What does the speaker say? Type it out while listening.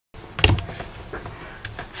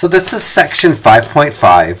So this is section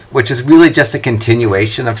 5.5, which is really just a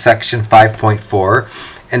continuation of section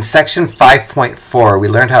 5.4. In section 5.4, we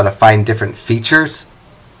learned how to find different features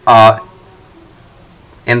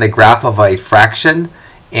in the graph of a fraction.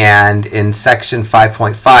 And in section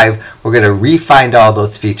 5.5, we're going to re-find all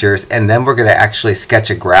those features, and then we're going to actually sketch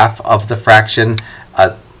a graph of the fraction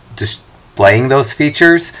displaying those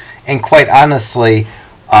features. And quite honestly,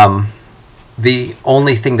 the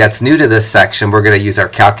only thing that's new to this section we're going to use our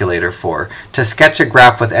calculator for. To sketch a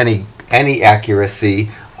graph with any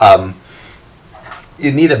accuracy,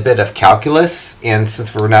 you need a bit of calculus, and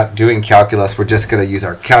since we're not doing calculus, we're just going to use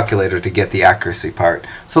our calculator to get the accuracy part.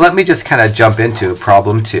 So let me just kind of jump into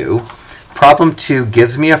problem 2. Problem 2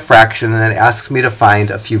 gives me a fraction and then asks me to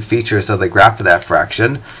find a few features of the graph of that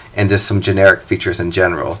fraction and just some generic features in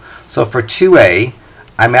general. So for 2a,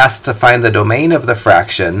 I'm asked to find the domain of the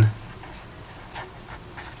fraction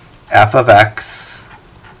f of x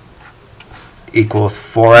equals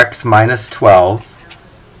 4x minus 12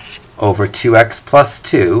 over 2x plus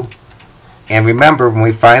 2. And remember, when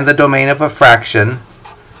we find the domain of a fraction,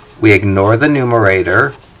 we ignore the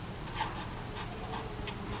numerator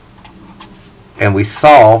and we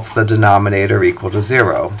solve the denominator equal to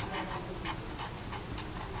 0.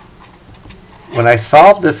 When I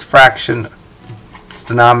solve this fraction's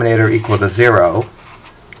denominator equal to 0,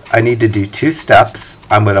 I need to do two steps.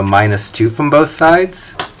 I'm going to minus 2 from both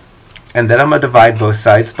sides, and then I'm going to divide both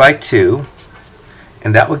sides by 2,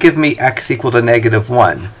 and that will give me x equal to negative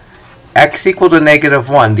 1. X equal to negative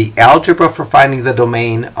 1, the algebra for finding the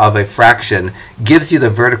domain of a fraction gives you the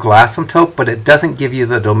vertical asymptote, but it doesn't give you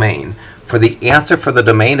the domain. For the answer for the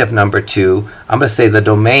domain of number 2, I'm going to say the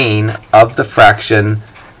domain of the fraction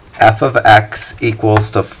f of x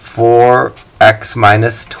equals to 4x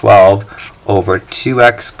minus 12 over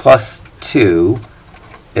 2x plus 2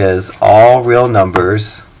 is all real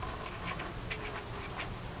numbers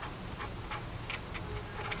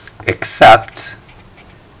except,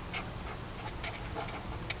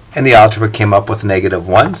 and the algebra came up with negative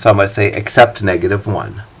 1, so I'm going to say except negative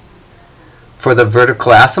 1. For the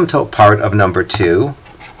vertical asymptote part of number 2,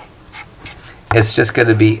 it's just going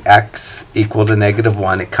to be x equal to negative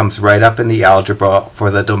 1. It comes right up in the algebra for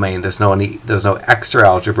the domain. There's no extra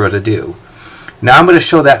algebra to do. Now I'm going to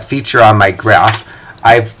show that feature on my graph.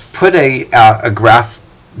 I've put a graph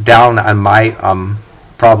down on my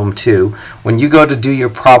problem 2. When you go to do your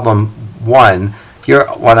problem 1, you're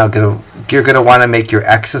going to want to make your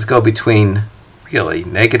x's go between really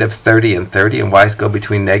negative 30 and 30, and y's go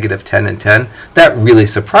between negative 10 and 10. That really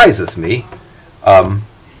surprises me.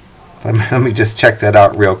 Let me just check that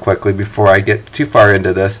out real quickly before I get too far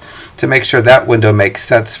into this to make sure that window makes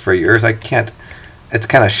sense for yours. I can't, it's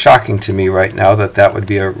kind of shocking to me right now that that would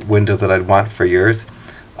be a window that I'd want for yours.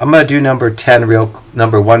 I'm going to do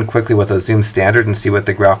number 1 quickly with a zoom standard and see what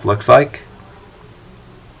the graph looks like.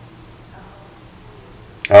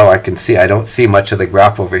 Oh, I can see, I don't see much of the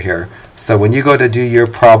graph over here. So when you go to do your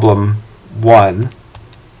problem 1,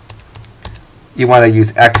 you want to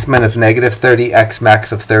use x min of negative 30, x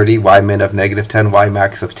max of 30, y min of negative 10, y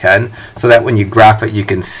max of 10, so that when you graph it, you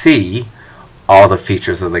can see all the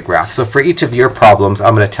features of the graph. So for each of your problems,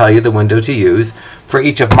 I'm going to tell you the window to use. For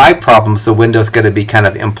each of my problems, the window is going to be kind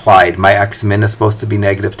of implied. My x min is supposed to be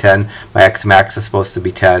negative 10, my x max is supposed to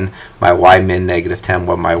be 10, my y min negative 10,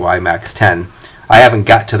 well, my y max 10. I haven't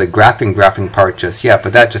got to the graphing part just yet,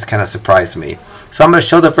 but that just kind of surprised me. So I'm going to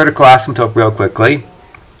show the vertical asymptote real quickly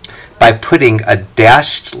by putting a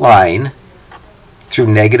dashed line through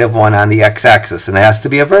negative 1 on the x-axis, and it has to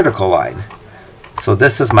be a vertical line. So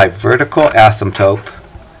this is my vertical asymptote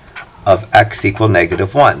of x equal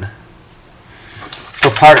negative 1. For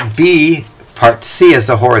part B, part C is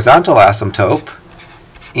a horizontal asymptote,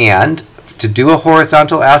 and to do a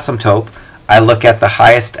horizontal asymptote, I look at the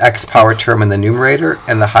highest x power term in the numerator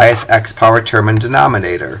and the highest x power term in the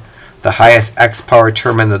denominator. The highest x power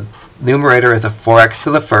term in the numerator is a 4x to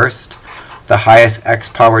the first. The highest x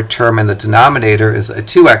power term in the denominator is a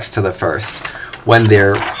 2x to the first. When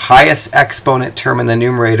their highest exponent term in the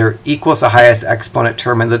numerator equals the highest exponent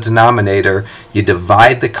term in the denominator, you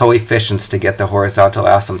divide the coefficients to get the horizontal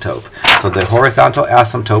asymptote. So the horizontal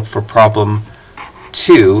asymptote for problem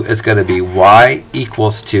 2 is going to be y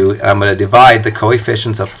equals 2, and I'm going to divide the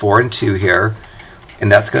coefficients of 4 and 2 here,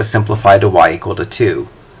 and that's going to simplify to y equal to 2.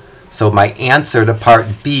 So my answer to part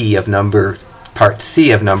C of number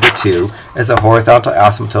 2 is a horizontal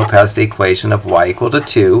asymptote has the equation of y equal to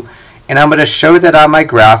 2, and I'm going to show that on my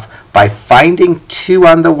graph by finding 2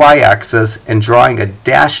 on the y-axis and drawing a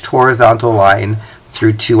dashed horizontal line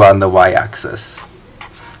through 2 on the y-axis.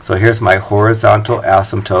 So here's my horizontal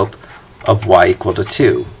asymptote of y equal to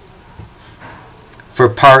 2. For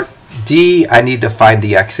part D, I need to find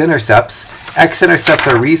the x-intercepts. X-intercepts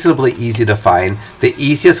are reasonably easy to find. The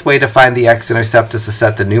easiest way to find the x-intercept is to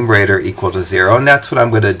set the numerator equal to 0, and that's what I'm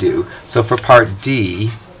going to do. So for part D,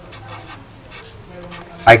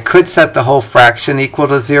 I could set the whole fraction equal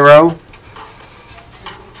to 0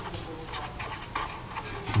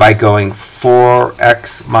 by going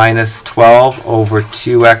 4x minus 12 over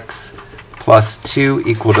 2x plus 2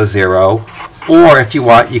 equal to 0. Or if you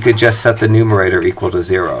want, you could just set the numerator equal to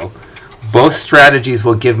 0. Both strategies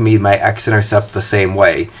will give me my x-intercept the same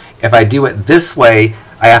way. If I do it this way,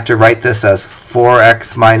 I have to write this as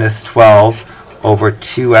 4x minus 12 over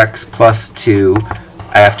 2x plus 2.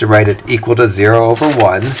 I have to write it equal to 0 over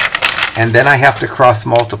 1. And then I have to cross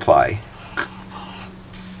multiply.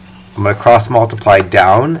 I'm going to cross multiply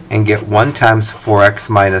down and get 1 times 4x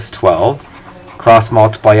minus 12. Cross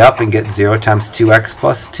multiply up and get 0 times 2x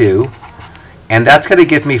plus 2. And that's going to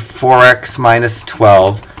give me 4x minus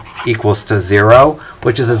 12 equals to 0,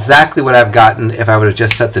 which is exactly what I've gotten if I would have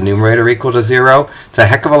just set the numerator equal to 0. It's a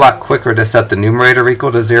heck of a lot quicker to set the numerator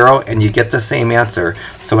equal to 0, and you get the same answer.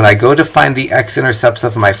 So when I go to find the x-intercepts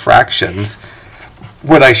of my fractions,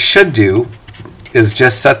 what I should do is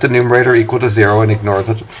just set the numerator equal to 0 and ignore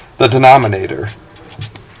the denominator.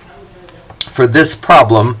 For this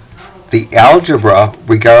problem, the algebra,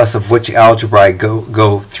 regardless of which algebra I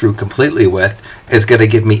go through completely with, is going to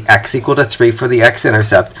give me x equal to 3 for the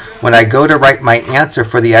x-intercept. When I go to write my answer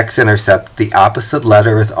for the x-intercept, the opposite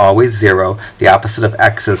letter is always 0. The opposite of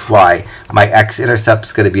x is y. My x-intercept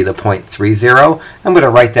is going to be the point 30. I'm going to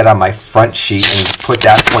write that on my front sheet and put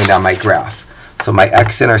that point on my graph. So my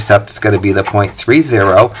x-intercept is going to be the point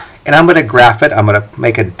 30. And I'm going to graph it. I'm going to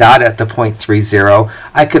make a dot at the point 30.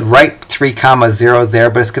 I could write 3, 0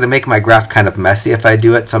 there, but it's going to make my graph kind of messy if I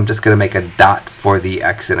do it. So I'm just going to make a dot for the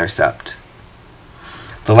x-intercept.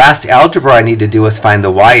 The last algebra I need to do is find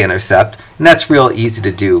the y-intercept, and that's real easy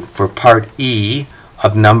to do. For part E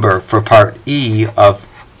of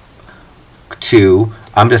 2,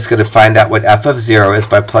 I'm just going to find out what f of 0 is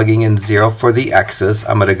by plugging in 0 for the x's.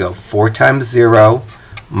 I'm going to go 4 times 0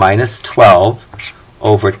 minus 12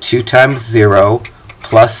 over 2 times 0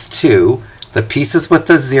 plus 2. The pieces with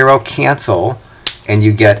the 0 cancel, and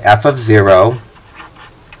you get f of 0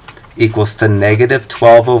 equals to negative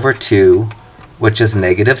 12 over 2, which is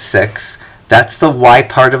negative 6. That's the y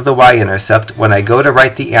part of the y-intercept. When I go to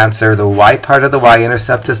write the answer, the y part of the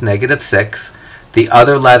y-intercept is negative 6. The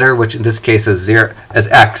other letter, which in this case is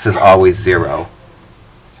x, is always 0.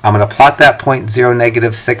 I'm going to plot that point 0,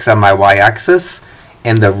 negative 6 on my y-axis.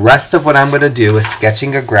 And the rest of what I'm going to do is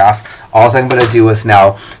sketching a graph. All I'm going to do is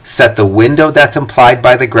now set the window that's implied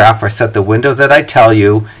by the graph, or set the window that I tell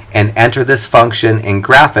you, and enter this function and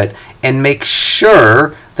graph it, and make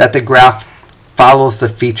sure that the graph follows the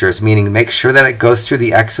features, meaning make sure that it goes through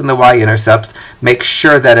the x and the y-intercepts, make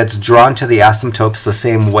sure that it's drawn to the asymptotes the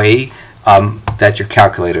same way that your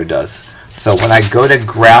calculator does. So when I go to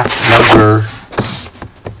graph number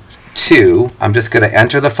 2, I'm just going to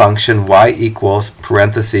enter the function y equals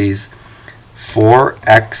parentheses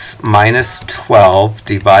 4x minus 12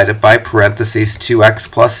 divided by parentheses 2x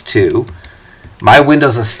plus 2. My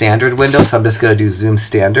window's a standard window, so I'm just going to do zoom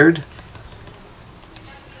standard.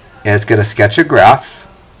 And it's going to sketch a graph.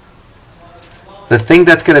 The thing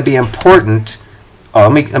that's going to be important,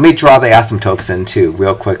 let me draw the asymptotes in too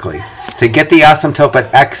real quickly. To get the asymptote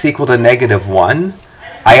at x equal to negative 1,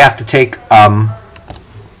 I have to take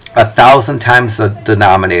 1,000 times the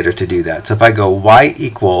denominator to do that. So if I go y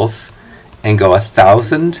equals and go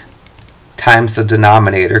 1,000 times the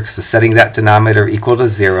denominator, so setting that denominator equal to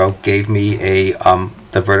 0 gave me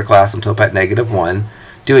the vertical asymptote at negative 1.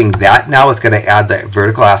 Doing that now is going to add the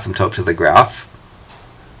vertical asymptote to the graph.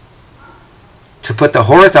 To put the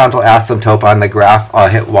horizontal asymptote on the graph, I'll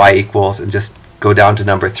hit y equals and just go down to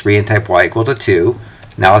number 3 and type y equal to 2.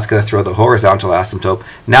 Now it's going to throw the horizontal asymptote.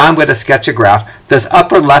 Now I'm going to sketch a graph. This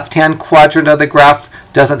upper left-hand quadrant of the graph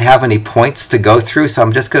doesn't have any points to go through, so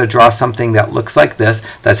I'm just going to draw something that looks like this.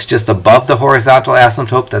 That's just above the horizontal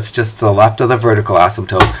asymptote. That's just to the left of the vertical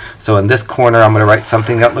asymptote. So in this corner, I'm going to write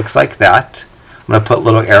something that looks like that. I'm going to put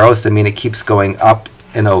little arrows to mean it keeps going up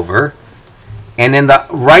and over. And in the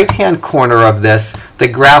right-hand corner of this, the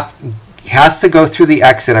graph has to go through the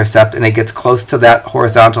x-intercept, and it gets close to that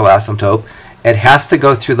horizontal asymptote. It has to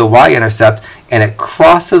go through the y-intercept, and it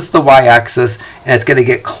crosses the y-axis, and it's going to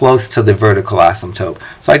get close to the vertical asymptote.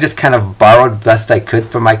 So I just kind of borrowed best I could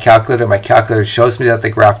from my calculator. My calculator shows me that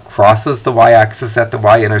the graph crosses the y-axis at the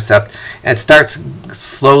y-intercept, and it starts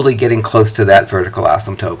slowly getting close to that vertical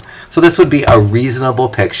asymptote. So this would be a reasonable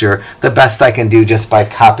picture, the best I can do just by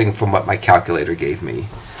copying from what my calculator gave me.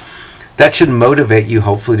 That should motivate you,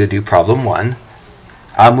 hopefully, to do problem 1.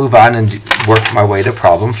 I'll move on and work my way to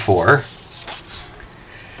problem 4.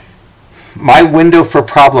 My window for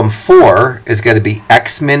problem 4 is going to be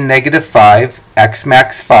x min -5, x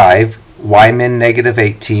max 5, y min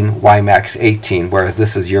 -18, y max 18, whereas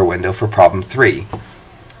this is your window for problem 3.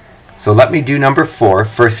 So let me do number 4.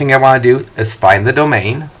 First thing I want to do is find the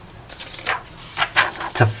domain.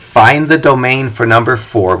 To find the domain for number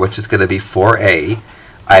 4, which is going to be 4a,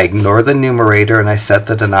 I ignore the numerator and I set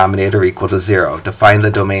the denominator equal to 0. To find the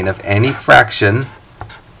domain of any fraction,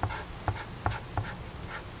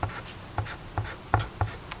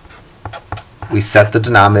 we set the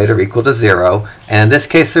denominator equal to 0. And in this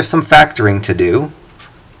case, there's some factoring to do.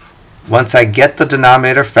 Once I get the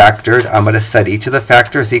denominator factored, I'm going to set each of the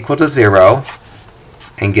factors equal to 0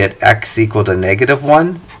 and get x equal to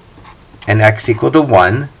 -1 and x equal to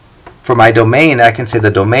 1. For my domain, I can say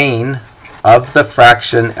the domain of the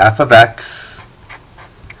fraction f of x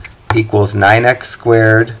equals 9x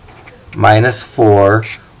squared minus 4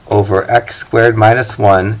 over x squared minus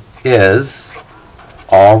 1 is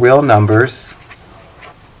all real numbers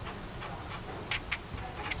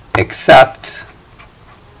except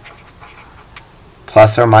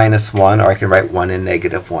plus or minus 1, or I can write 1 and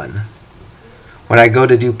 -1. When I go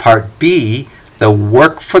to do part B, the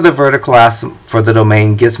work for the vertical for the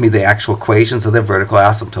domain gives me the actual equations of the vertical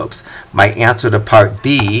asymptotes. My answer to part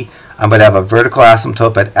B, I'm going to have a vertical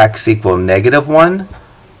asymptote at x equal -1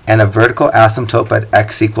 and a vertical asymptote at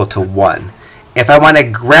x equal to 1. If I want to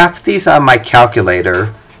graph these on my calculator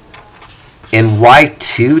in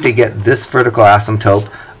y2 to get this vertical asymptote,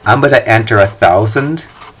 I'm going to enter 1,000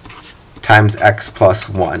 times x plus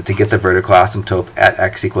 1 to get the vertical asymptote at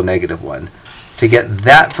x equal -1. To get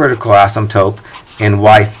that vertical asymptote in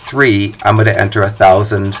y3, I'm going to enter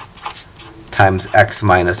 1,000 times x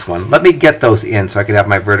minus 1. Let me get those in so I can have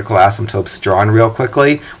my vertical asymptotes drawn real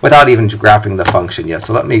quickly without even graphing the function yet.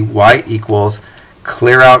 So let me y equals,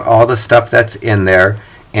 clear out all the stuff that's in there.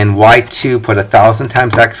 In y2, put 1,000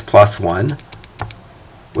 times x plus 1,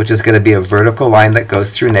 which is going to be a vertical line that goes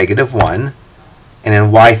through -1. And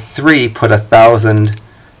in y3, put 1,000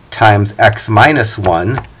 times x minus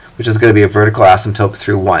 1, which is going to be a vertical asymptote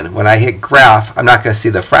through 1. When I hit graph, I'm not going to see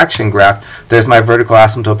the fraction graph. There's my vertical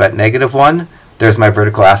asymptote at -1. There's my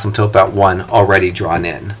vertical asymptote at 1 already drawn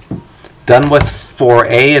in. Done with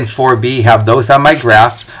 4a and 4b, have those on my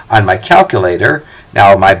graph on my calculator.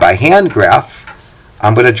 Now my by hand graph,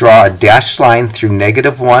 I'm going to draw a dashed line through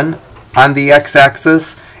 -1 on the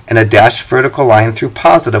x-axis and a dashed vertical line through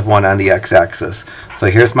 +1 on the x-axis.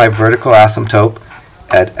 So here's my vertical asymptote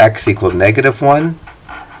at x equal -1.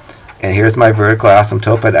 And here's my vertical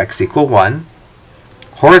asymptote at x equal 1.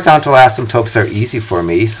 Horizontal asymptotes are easy for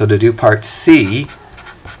me, so to do part C,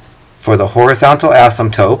 for the horizontal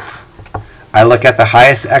asymptote, I look at the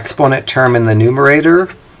highest exponent term in the numerator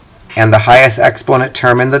and the highest exponent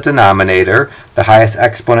term in the denominator. The highest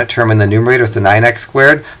exponent term in the numerator is the 9x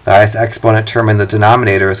squared. The highest exponent term in the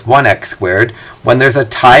denominator is 1x squared. When there's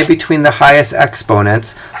a tie between the highest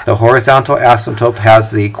exponents, the horizontal asymptote has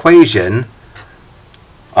the equation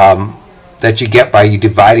that you get by you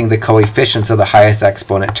dividing the coefficients of the highest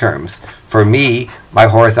exponent terms. For me, my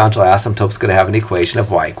horizontal asymptote is going to have an equation of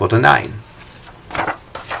y equal to 9.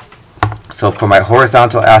 So for my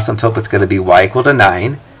horizontal asymptote, it's going to be y equal to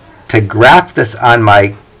 9. To graph this on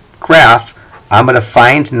my graph, I'm going to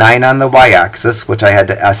find 9 on the y-axis, which I had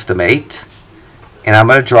to estimate, and I'm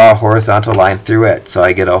going to draw a horizontal line through it. So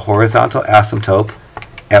I get a horizontal asymptote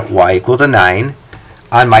at y equal to 9.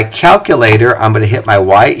 On my calculator, I'm going to hit my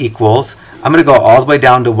y equals. I'm going to go all the way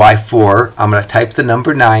down to y4. I'm going to type the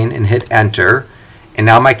number 9 and hit enter. And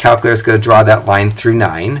now my calculator is going to draw that line through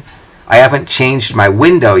 9. I haven't changed my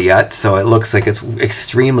window yet, so it looks like it's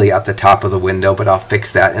extremely at the top of the window, but I'll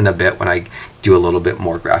fix that in a bit when I do a little bit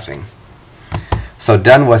more graphing. So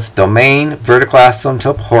done with domain, vertical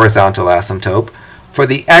asymptote, horizontal asymptote. For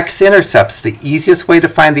the x-intercepts, the easiest way to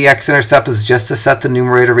find the x-intercept is just to set the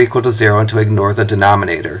numerator equal to 0 and to ignore the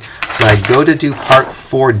denominator. So when I go to do part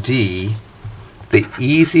 4D, the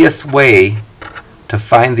easiest way to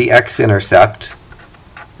find the x-intercept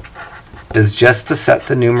is just to set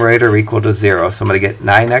the numerator equal to 0. So I'm going to get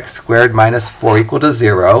 9x squared minus 4 equal to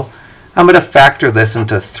 0. I'm going to factor this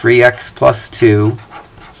into 3x plus 2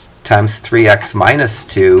 times 3x minus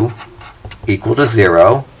 2 equal to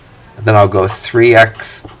 0. Then I'll go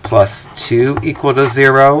 3x plus 2 equal to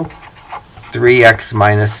 0, 3x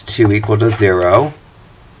minus 2 equal to 0.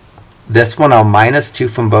 This one I'll minus 2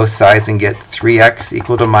 from both sides and get 3x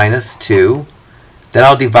equal to minus 2. Then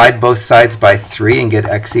I'll divide both sides by 3 and get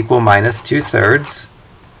x equal minus 2/3.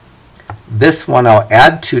 This one I'll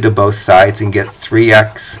add 2 to both sides and get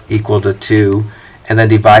 3x equal to 2, and then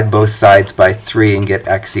divide both sides by 3 and get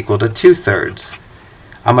x equal to 2/3.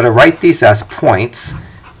 I'm going to write these as points,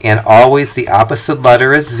 and always the opposite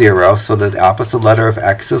letter is 0, so the opposite letter of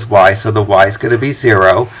x is y, so the y is going to be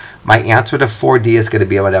 0. My answer to 4D is going to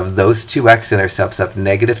be able to have those two x-intercepts of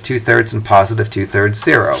negative 2/3 and positive 2/3,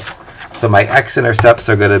 0. So my x-intercepts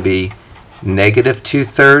are going to be negative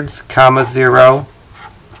 2/3, comma 0,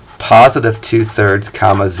 positive 2/3,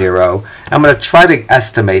 comma 0. I'm going to try to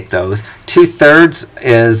estimate those. 2/3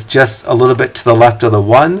 is just a little bit to the left of the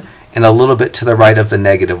 1 and a little bit to the right of the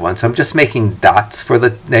negative 1. So I'm just making dots for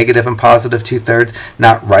the negative and positive 2/3,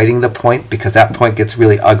 not writing the point, because that point gets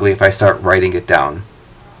really ugly if I start writing it down.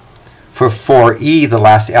 For 4E, the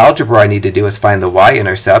last algebra I need to do is find the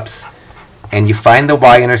y-intercepts. And you find the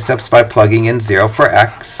y-intercepts by plugging in 0 for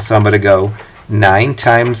x. So I'm going to go 9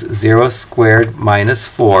 times 0 squared minus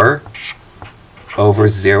 4 over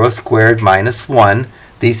 0 squared minus 1.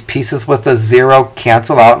 These pieces with a 0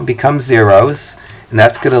 cancel out and become zeros. And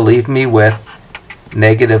that's going to leave me with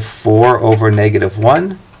negative 4 over negative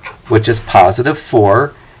 1, which is positive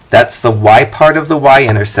 4. That's the y part of the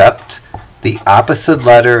y-intercept. The opposite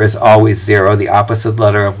letter is always 0. The opposite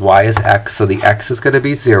letter of y is x, so the x is going to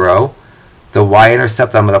be 0. The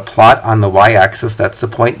y-intercept I'm going to plot on the y-axis, that's the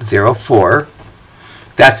point 0, 4.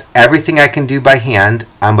 That's everything I can do by hand.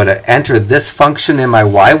 I'm going to enter this function in my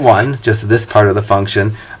y1, just this part of the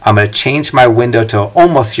function. I'm going to change my window to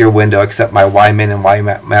almost your window, except my y-min and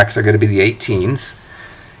y-max are going to be the 18s.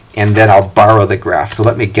 And then I'll borrow the graph. So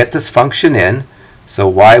let me get this function in.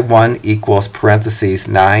 So y1 equals parentheses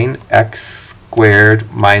 9x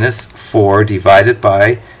squared minus 4 divided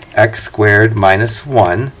by x squared minus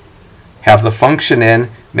 1. Have the function in,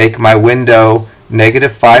 make my window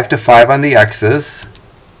negative 5 to 5 on the x's,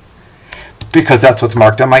 because that's what's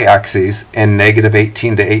marked on my axes, and negative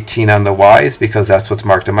 18 to 18 on the y's, because that's what's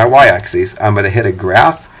marked on my y-axes. I'm going to hit a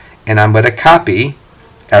graph, and I'm going to copy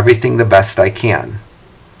everything the best I can.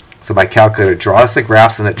 So my calculator draws the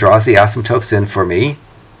graphs, and it draws the asymptotes in for me.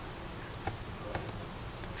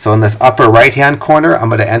 So in this upper right-hand corner, I'm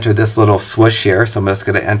going to enter this little swoosh here. So I'm just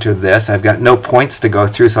going to enter this. I've got no points to go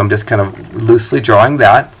through, so I'm just kind of loosely drawing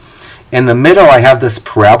that. In the middle, I have this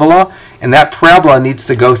parabola, and that parabola needs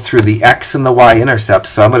to go through the x and the y-intercepts.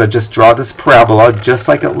 So I'm going to just draw this parabola just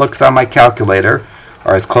like it looks on my calculator,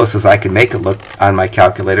 or as close as I can make it look on my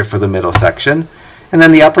calculator for the middle section. And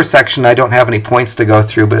then the upper section, I don't have any points to go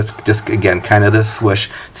through, but it's just, again, kind of this swoosh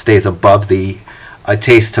stays above the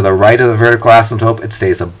stays to the right of the vertical asymptote, it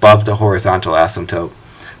stays above the horizontal asymptote.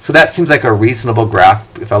 So that seems like a reasonable graph.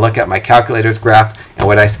 If I look at my calculator's graph and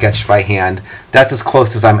what I sketched by hand, that's as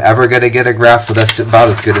close as I'm ever going to get a graph, so that's about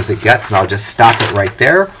as good as it gets, and I'll just stop it right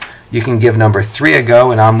there. You can give number 3 a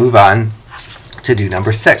go, and I'll move on to do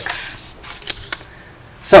number 6.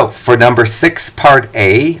 So for number 6, part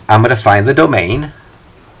A, I'm going to find the domain.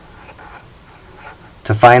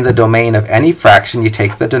 To find the domain of any fraction, you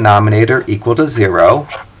take the denominator equal to 0.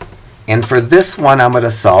 And for this one, I'm going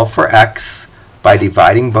to solve for x by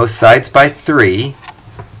dividing both sides by 3.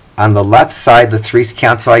 On the left side, the 3's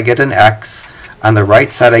cancel, I get an x. On the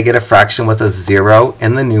right side, I get a fraction with a 0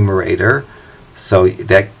 in the numerator. So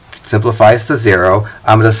that simplifies to 0.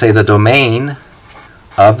 I'm going to say the domain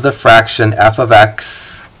of the fraction f of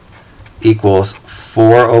x equals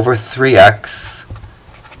 4 over 3x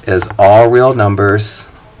is all real numbers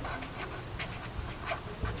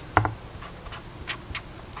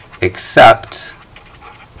except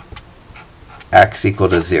x equal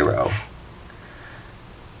to 0.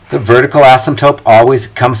 The vertical asymptote always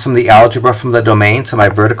comes from the algebra from the domain, so my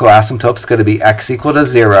vertical asymptote is going to be x equal to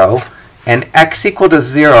 0. And x equal to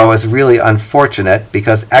 0 is really unfortunate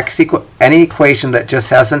because any equation that just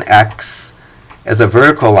has an x as a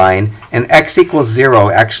vertical line, and x equals 0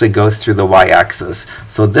 actually goes through the y-axis.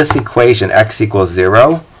 So this equation, x equals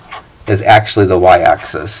 0, is actually the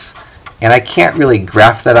y-axis. And I can't really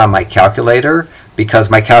graph that on my calculator because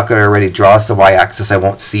my calculator already draws the y-axis. I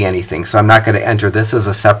won't see anything. So I'm not going to enter this as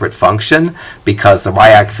a separate function because the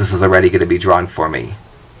y-axis is already going to be drawn for me.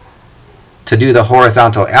 To do the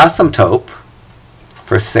horizontal asymptote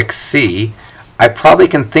for 6C, I probably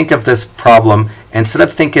can think of this problem, instead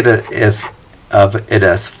of thinking of it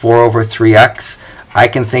as 4 over 3x, I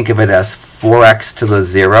can think of it as 4x to the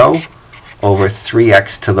 0 over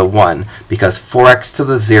 3x to the 1, because 4x to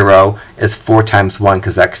the 0 is 4 times 1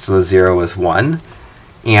 because x to the 0 is 1.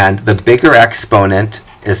 And the bigger exponent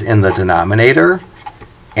is in the denominator.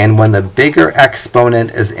 And when the bigger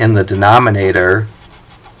exponent is in the denominator,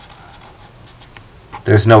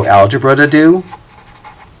 there's no algebra to do.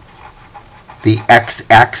 The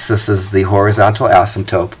x-axis is the horizontal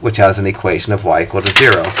asymptote, which has an equation of y equal to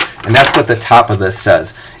 0. And that's what the top of this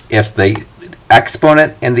says. If the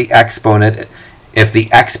exponent in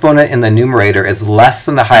the numerator is less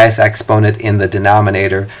than the highest exponent in the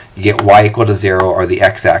denominator, you get y equal to 0, or the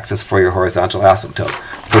x-axis for your horizontal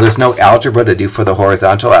asymptote. So there's no algebra to do for the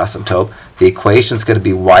horizontal asymptote. The equation is going to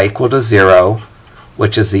be y equal to 0,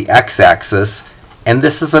 which is the x-axis. And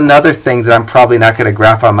this is another thing that I'm probably not going to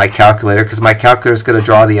graph on my calculator, because my calculator is going to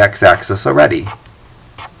draw the x-axis already.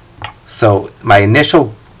 So my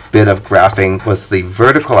initial bit of graphing was the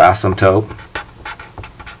vertical asymptote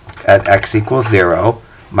at x equals 0.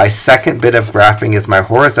 My second bit of graphing is my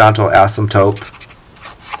horizontal asymptote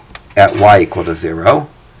at y equal to 0.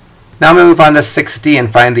 Now I'm going to move on to 6D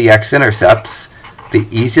and find the x-intercepts. The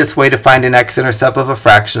easiest way to find an x-intercept of a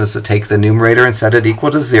fraction is to take the numerator and set it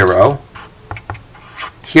equal to 0.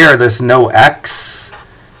 Here there's no x.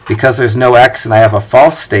 Because there's no x and I have a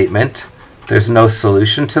false statement, there's no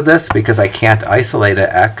solution to this because I can't isolate an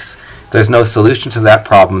x. There's no solution to that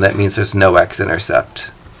problem. That means there's no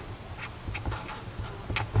x-intercept.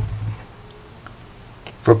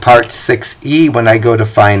 For part 6e, when I go to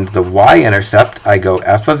find the y-intercept, I go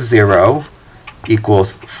f of 0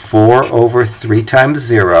 equals 4 over 3 times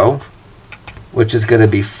 0, which is going to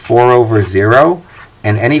be 4 over 0.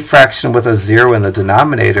 And any fraction with a 0 in the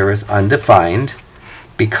denominator is undefined.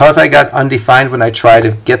 Because I got undefined when I try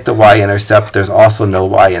to get the y-intercept, there's also no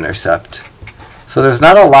y-intercept. So there's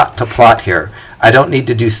not a lot to plot here. I don't need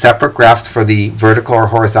to do separate graphs for the vertical or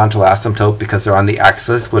horizontal asymptote because they're on the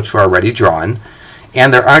axis, which were already drawn.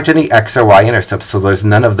 And there aren't any x or y intercepts, so there's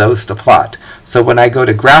none of those to plot. So when I go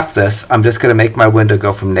to graph this, I'm just going to make my window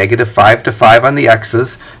go from -5 to 5 on the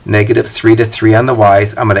x's, -3 to 3 on the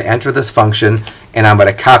y's. I'm going to enter this function, and I'm going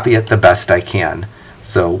to copy it the best I can.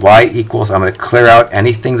 So y equals, I'm going to clear out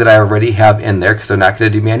anything that I already have in there because they're not going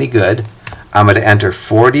to do me any good. I'm going to enter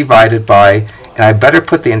 4 divided by, and I better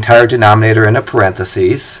put the entire denominator in a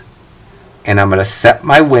parentheses. And I'm going to set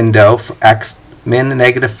my window for x min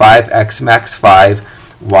 -5, x max 5,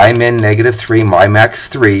 y min -3, y max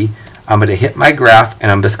 3. I'm going to hit my graph,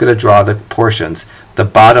 and I'm just going to draw the portions. The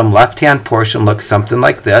bottom left-hand portion looks something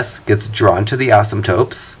like this, gets drawn to the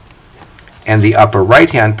asymptotes. And the upper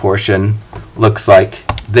right-hand portion looks like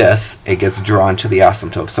this, it gets drawn to the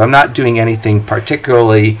asymptote. So I'm not doing anything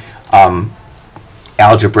particularly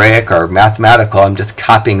algebraic or mathematical. I'm just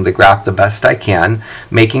copying the graph the best I can,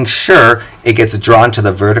 making sure it gets drawn to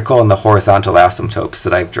the vertical and the horizontal asymptotes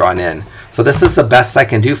that I've drawn in. So this is the best I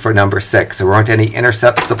can do for number 6. There weren't any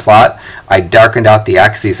intercepts to plot. I darkened out the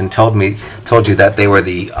axes and told you that they were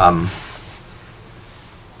the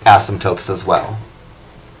asymptotes as well.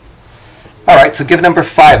 All right, so give number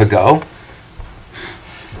 5 a go.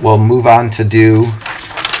 We'll move on to do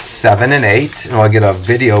 7 and 8, and I'll get a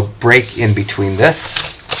video break in between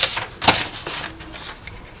this.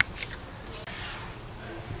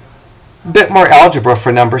 A bit more algebra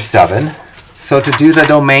for number 7. So to do the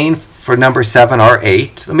domain for number 7 or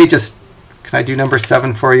 8, can I do number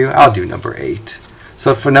 7 for you? I'll do number 8.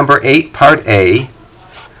 So for number 8, part A,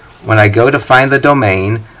 when I go to find the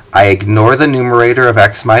domain, I ignore the numerator of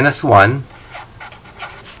x minus 1,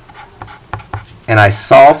 and I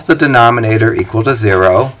solve the denominator equal to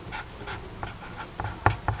 0.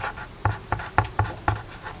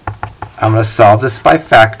 I'm going to solve this by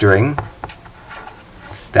factoring.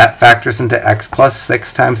 That factors into x plus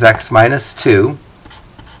 6 times x minus 2.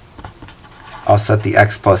 I'll set the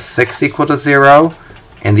x plus 6 equal to 0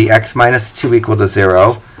 and the x minus 2 equal to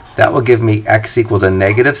 0. That will give me x equal to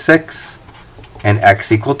 -6 and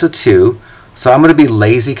x equal to 2. So I'm going to be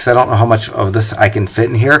lazy because I don't know how much of this I can fit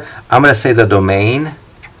in here. I'm going to say the domain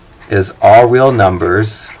is all real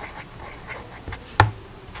numbers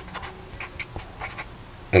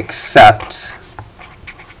except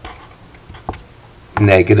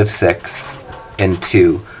 -6 and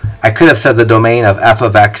 2. I could have said the domain of f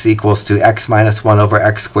of x equals to x minus 1 over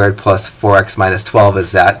x squared plus 4x minus 12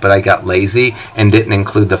 is that, but I got lazy and didn't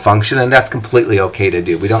include the function, and that's completely okay to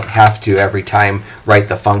do. We don't have to every time write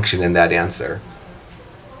the function in that answer.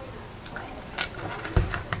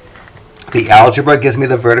 The algebra gives me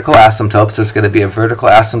the vertical asymptotes. There's going to be a vertical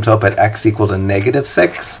asymptote at x equal to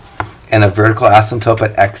 -6 and a vertical asymptote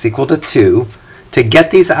at x equal to 2. To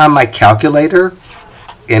get these on my calculator,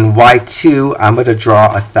 in y2, I'm going to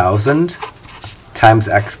draw 1,000 times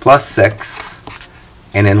x plus 6.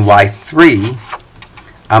 And in y3,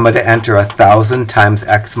 I'm going to enter 1,000 times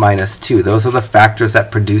x minus 2. Those are the factors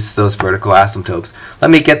that produce those vertical asymptotes.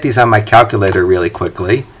 Let me get these on my calculator really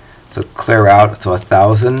quickly. So clear out. So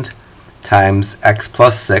 1,000 times x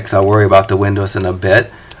plus 6. I'll worry about the windows in a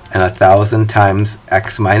bit. and 1,000 times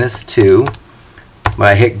x minus 2. When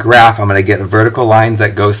I hit graph, I'm going to get vertical lines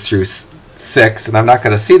that go through 6, and I'm not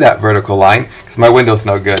going to see that vertical line because my window's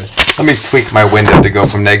no good. Let me tweak my window to go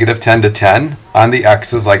from -10 to 10 on the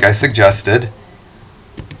x's like I suggested,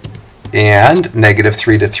 and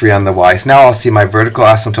 -3 to 3 on the y's. Now I'll see my vertical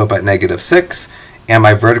asymptote at -6 and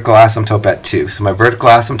my vertical asymptote at 2. So my vertical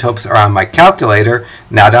asymptotes are on my calculator,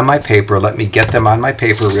 not on my paper. Let me get them on my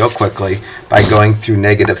paper real quickly by going through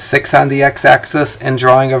 -6 on the x-axis and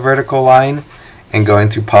drawing a vertical line, and going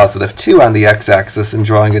through +2 on the x-axis and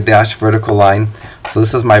drawing a dashed vertical line. So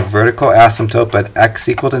this is my vertical asymptote at x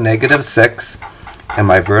equal to -6 and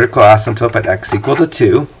my vertical asymptote at x equal to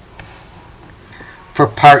 2. For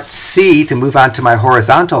part C, to move on to my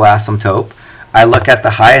horizontal asymptote, I look at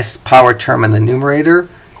the highest power term in the numerator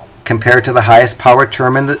compared to the highest power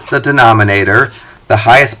term in the denominator. The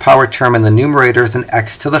highest power term in the numerator is an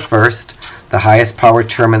x to the first. The highest power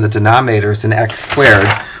term in the denominator is an x squared.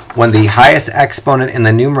 When the highest exponent in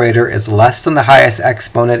the numerator is less than the highest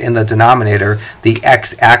exponent in the denominator, the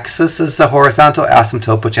x-axis is the horizontal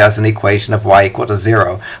asymptote, which has an equation of y equal to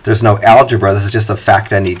 0. There's no algebra. This is just a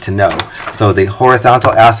fact I need to know. So the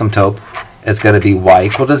horizontal asymptote is going to be y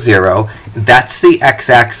equal to 0. That's the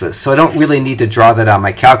x-axis. So I don't really need to draw that on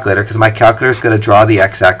my calculator because my calculator is going to draw the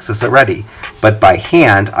x-axis already. But by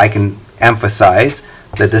hand, I can emphasize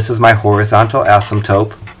that this is my horizontal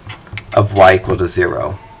asymptote of y equal to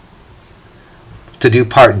 0. To do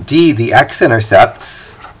part D, the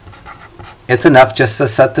x-intercepts, it's enough just to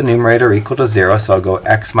set the numerator equal to 0. So I'll go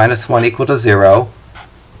x minus 1 equal to 0.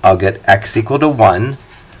 I'll get x equal to 1.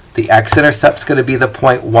 The x-intercept's going to be the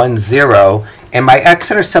point 1, 0. And my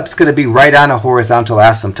x-intercept's going to be right on a horizontal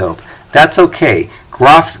asymptote. That's okay.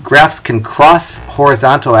 Graphs can cross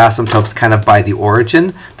horizontal asymptotes kind of by the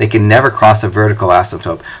origin. They can never cross a vertical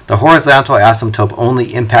asymptote. The horizontal asymptote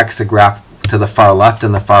only impacts the graph to the far left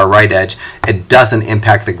and the far right edge. It doesn't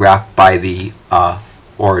impact the graph by the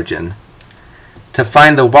origin. To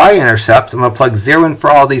find the y-intercept, I'm going to plug 0 in for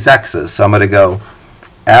all these x's. So I'm going to go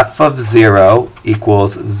f of 0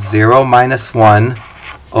 equals 0 minus 1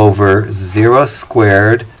 over 0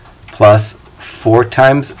 squared plus 4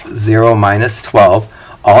 times 0 minus 12.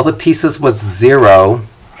 All the pieces with 0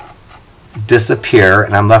 disappear,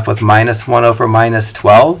 and I'm left with minus 1 over minus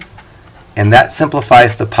 12. And that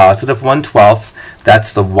simplifies to positive 1/12.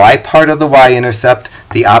 That's the y part of the y-intercept.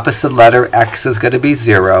 The opposite letter, x, is going to be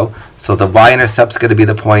 0. So the y-intercept is going to be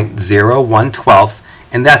the point 0, 1/12.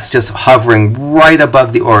 And that's just hovering right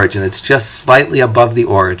above the origin. It's just slightly above the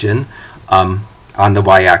origin on the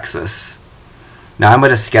y-axis. Now I'm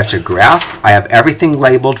going to sketch a graph. I have everything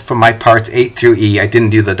labeled from my parts 8 through E. I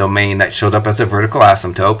didn't do the domain that showed up as a vertical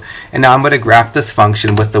asymptote. And now I'm going to graph this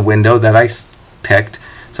function with the window that I picked.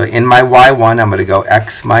 So in my y1, I'm going to go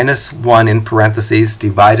x minus 1 in parentheses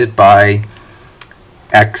divided by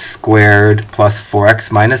x squared plus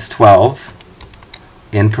 4x minus 12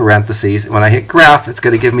 in parentheses. When I hit graph, it's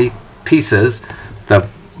going to give me pieces. The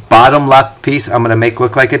bottom left piece I'm going to make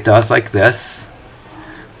look like it does, like this.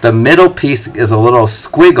 The middle piece is a little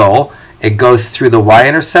squiggle. It goes through the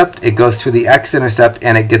y-intercept, it goes through the x-intercept,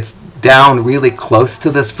 and it gets down really close to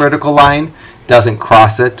this vertical line. Doesn't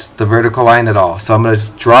cross it, the vertical line, at all. So I'm going to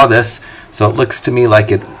just draw this so it looks to me like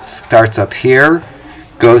it starts up here,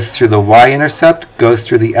 goes through the y-intercept, goes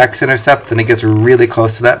through the x-intercept, then it gets really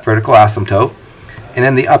close to that vertical asymptote. And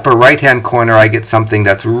in the upper right-hand corner, I get something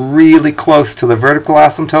that's really close to the vertical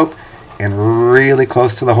asymptote and really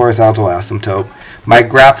close to the horizontal asymptote. My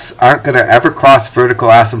graphs aren't going to ever cross vertical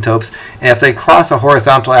asymptotes, and if they cross a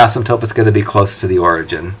horizontal asymptote, it's going to be close to the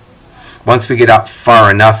origin. Once we get out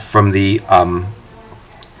far enough from the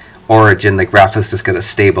origin, the graph is just going to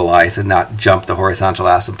stabilize and not jump the horizontal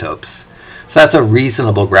asymptotes. So that's a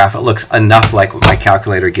reasonable graph. It looks enough like what my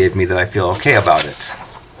calculator gave me that I feel okay about it.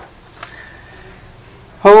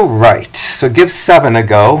 All right, so give 7 a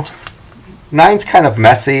go. 9's kind of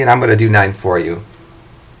messy, and I'm going to do 9 for you.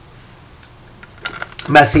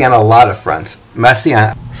 Messy on a lot of fronts. Messy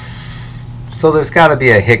on... So there's got to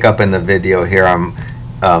be a hiccup in the video here. I'm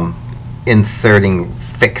inserting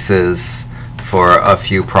fixes for a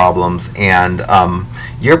few problems, and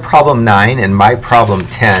your problem 9 and my problem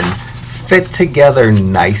 10 fit together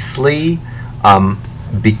nicely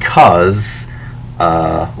because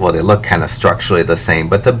well, they look kind of structurally the same,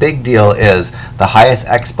 but the big deal is the highest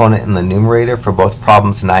exponent in the numerator for both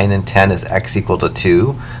problems 9 and 10 is x equal to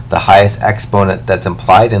 2. The highest exponent that's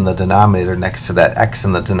implied in the denominator next to that x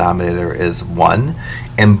in the denominator is 1.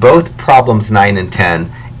 And both problems 9 and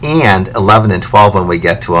 10 and 11 and 12 when we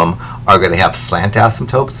get to them are going to have slant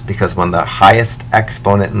asymptotes, because when the highest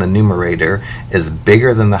exponent in the numerator is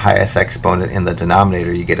bigger than the highest exponent in the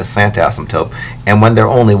denominator, you get a slant asymptote. And when they're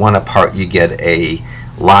only one apart, you get a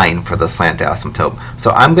line for the slant asymptote.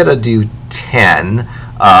 So I'm going to do 10.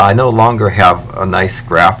 I no longer have a nice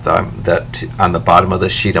graph that on the bottom of the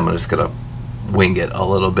sheet. I'm just going to wing it a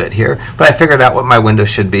little bit here, but I figured out what my window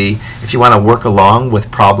should be. If you want to work along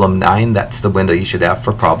with problem 9, that's the window you should have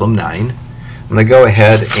for problem 9. I'm going to go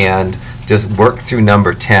ahead and just work through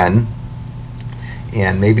number 10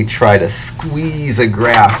 and maybe try to squeeze a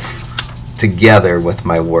graph together with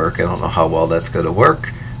my work. I don't know how well that's going to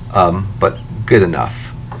work, but good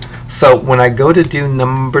enough. So when I go to do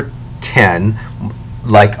number 10,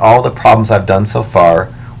 like all the problems I've done so far,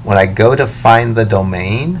 when I go to find the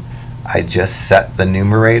domain, I just set the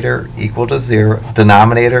numerator equal to 0,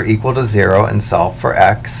 denominator equal to 0, and solve for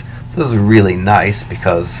x. This is really nice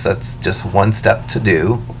because that's just one step to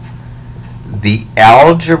do. The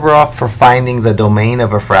algebra for finding the domain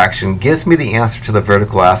of a fraction gives me the answer to the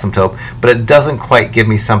vertical asymptote, but it doesn't quite give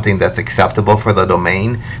me something that's acceptable for the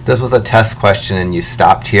domain. If this was a test question and you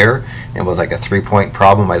stopped here, it was like a 3-point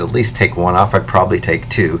problem, I'd at least take 1 off. I'd probably take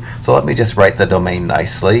 2. So let me just write the domain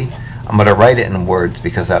nicely. I'm going to write it in words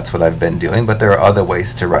because that's what I've been doing, but there are other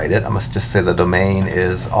ways to write it. I must just say the domain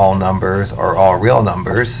is all numbers or all real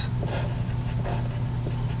numbers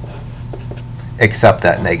except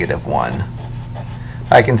that -1.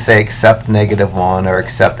 I can say except -1 or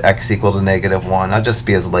except x equal to -1. I'll just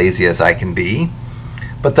be as lazy as I can be.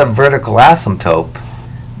 But the vertical asymptote,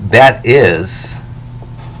 that is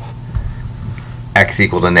x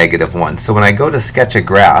equal to -1. So when I go to sketch a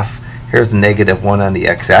graph, here's -1 on the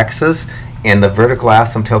x-axis, and the vertical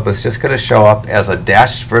asymptote is just going to show up as a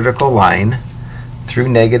dashed vertical line through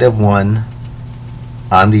 -1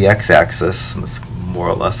 on the x-axis. It's more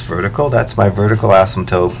or less vertical. That's my vertical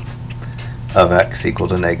asymptote of x equal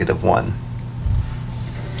to -1.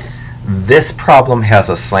 This problem has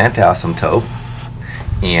a slant asymptote,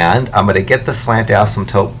 and I'm going to get the slant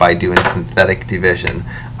asymptote by doing synthetic division.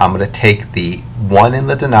 I'm going to take the 1 in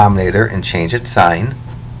the denominator and change its sign.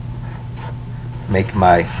 Make it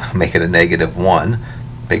a -1.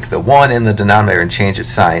 Make the 1 in the denominator and change its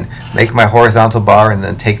sign. Make my horizontal bar and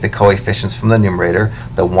then take the coefficients from the numerator.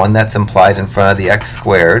 The 1 that's implied in front of the x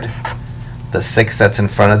squared, the 6 that's in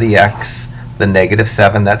front of the x, the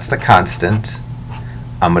 -7, that's the constant.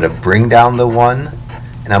 I'm going to bring down the 1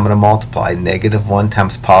 and I'm going to multiply. -1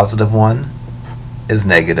 times +1 is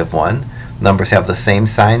 -1. Numbers have the same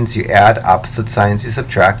signs. You add, opposite signs you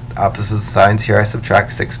subtract. Opposite signs here I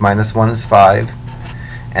subtract. 6 minus 1 is 5.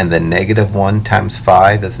 And then -1 times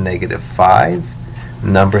 5 is -5.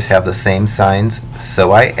 Numbers have the same signs,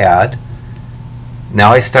 so I add.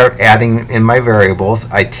 Now I start adding in my variables.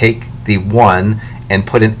 I take the 1 and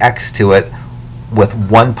put an x to it with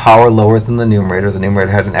 1 power lower than the numerator. The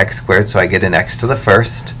numerator had an x squared, so I get an x to the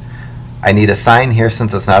first. I need a sign here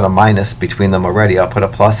since it's not a minus between them already. I'll put a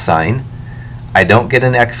plus sign. I don't get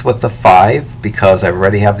an x with the 5 because I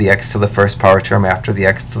already have the x to the first power term after the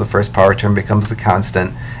x to the first power term becomes a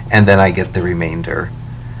constant, and then I get the remainder.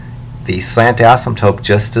 The slant asymptote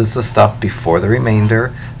just is the stuff before the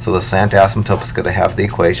remainder, so the slant asymptote is going to have the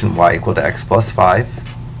equation y equal to x plus 5.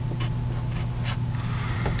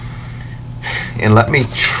 And let me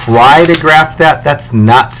try to graph that. That's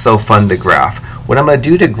not so fun to graph. What I'm going to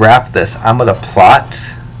do to graph this, I'm going to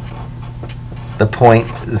plot the point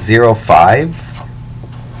 0.5,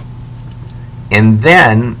 and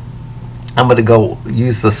then I'm going to go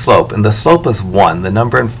use the slope, and the slope is 1. The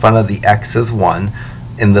number in front of the x is 1,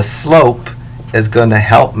 and the slope is going to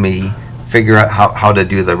help me figure out how to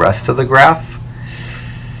do the rest of the graph.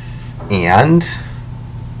 And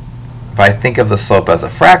if I think of the slope as a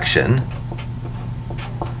fraction,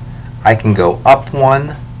 I can go up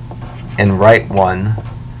 1 and right 1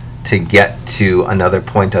 to get to another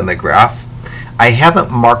point on the graph. I haven't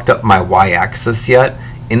marked up my y-axis yet,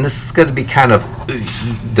 and this is going to be kind of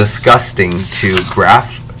disgusting to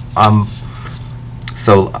graph,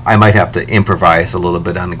 so I might have to improvise a little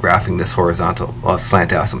bit on the graphing this horizontal slant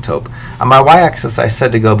asymptote. On my y-axis, I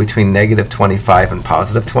said to go between -25 and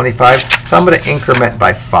 +25, so I'm going to increment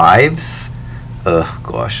by 5s.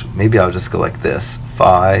 Gosh, maybe I'll just go like this: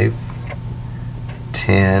 5,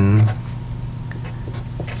 10,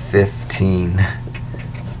 15,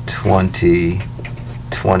 20,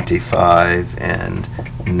 25, and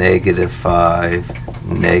 -5,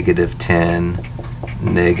 -10,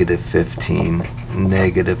 -15,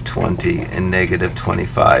 -20, and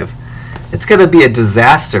 -25. It's going to be a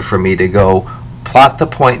disaster for me to go plot the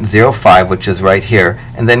point 0.5, which is right here,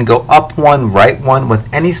 and then go up 1, right 1 with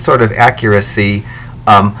any sort of accuracy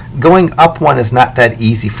Going up 1 is not that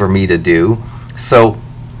easy for me to do. So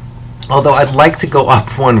although I'd like to go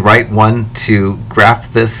up 1, right 1 to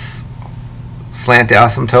graph this slant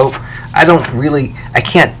asymptote, I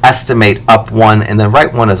can't estimate up 1 and then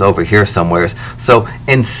right 1 is over here somewhere. So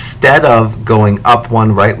instead of going up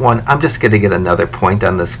 1, right 1, I'm just going to get another point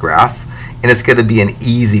on this graph, and it's going to be an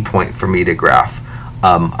easy point for me to graph.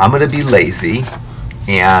 I'm going to be lazy,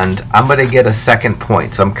 and I'm going to get a second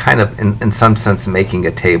point. So I'm kind of, in some sense, making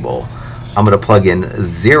a table. I'm going to plug in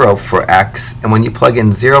 0 for x, and when you plug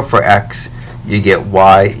in 0 for x, you get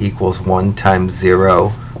y equals 1 times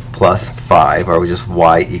 0 plus 5, or just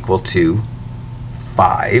y equal to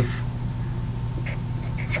 5.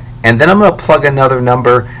 And then I'm going to plug another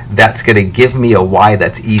number that's going to give me a y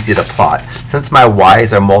that's easy to plot. Since my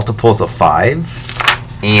y's are multiples of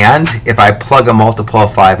 5, and if I plug a multiple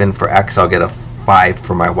of 5 in for x, I'll get a 5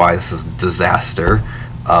 for my y. This is disaster.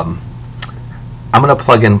 I'm going to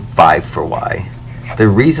plug in 5 for y. The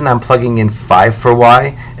reason I'm plugging in 5 for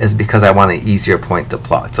y is because I want an easier point to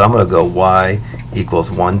plot. So I'm going to go y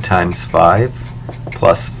equals 1 times 5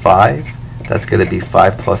 plus 5. That's going to be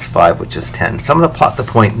 5 plus 5, which is 10. So I'm going to plot the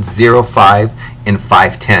point 0, 5, and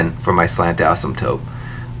 5, 10 for my slant asymptote.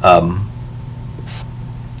 I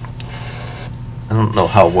don't know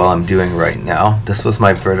how well I'm doing right now. This was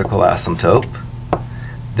my vertical asymptote.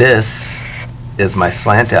 This is my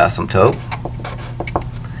slant asymptote.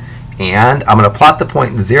 And I'm going to plot the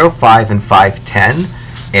point 0, 5, and 5, 10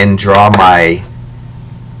 and draw my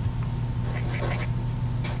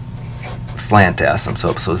slant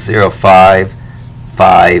asymptote. So 0, 5,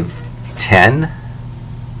 5, 10.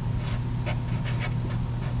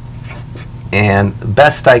 And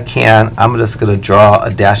best I can, I'm just going to draw a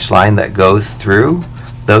dashed line that goes through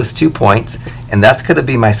those 2 points. And that's going to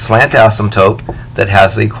be my slant asymptote that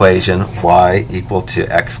has the equation y equal to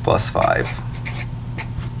x plus 5.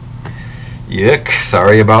 Yuck,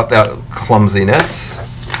 sorry about that clumsiness.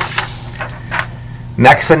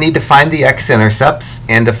 Next, I need to find the x-intercepts.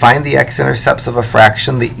 And to find the x-intercepts of a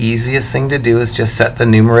fraction, the easiest thing to do is just set the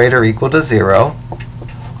numerator equal to 0.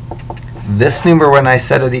 This number, when I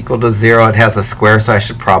set it equal to 0, it has a square, so I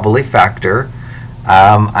should probably factor.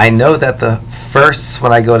 I know that the firsts,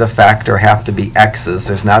 when I go to factor, have to be x's.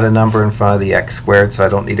 There's not a number in front of the x squared, so I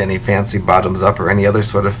don't need any fancy bottoms up or any other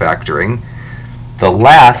sort of factoring. The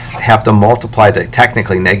last have to multiply to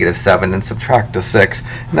technically -7 and subtract to 6.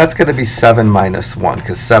 And that's going to be 7 minus 1,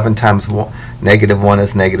 because 7 times -1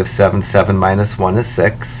 is -7. 7 minus 1 is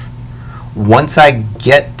 6. Once I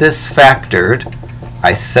get this factored,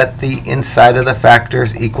 I set the inside of the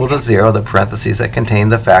factors equal to 0, the parentheses that contain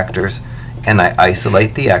the factors, and I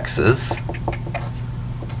isolate the x's.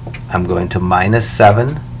 I'm going to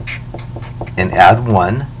 -7 and add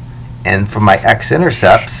 1. And for my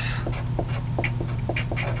x-intercepts,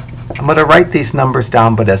 I'm going to write these numbers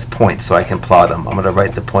down, but as points so I can plot them. I'm going to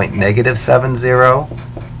write the point -7, 0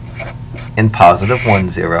 and +1,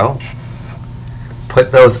 0.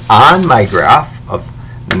 Put those on my graph of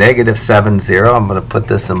 -7, 0. I'm going to put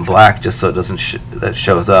this in black just so it doesn't that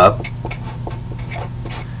shows up.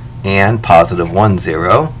 And +1,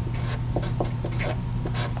 0.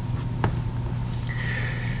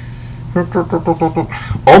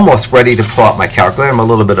 Almost ready to pull out my calculator. I'm a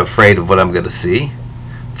little bit afraid of what I'm going to see.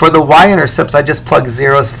 For the y-intercepts, I just plug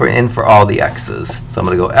zeros in for all the x's. So I'm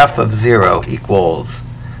going to go f of 0 equals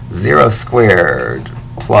 0 squared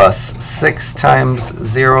plus 6 times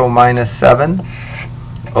 0 minus 7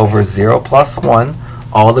 over 0 plus 1.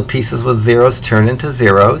 All the pieces with zeros turn into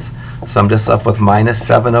zeros. So I'm just left with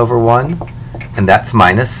 -7 over 1, and that's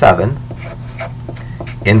 -7.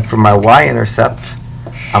 And for my y-intercept,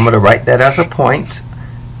 I'm going to write that as a point.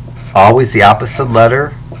 Always the opposite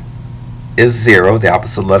letter is 0. The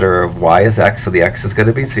opposite letter of y is x, so the x is going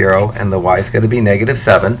to be 0, and the y is going to be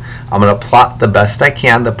 -7. I'm going to plot the best I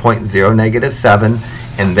can the point 0, -7,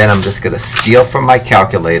 and then I'm just going to steal from my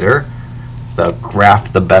calculator the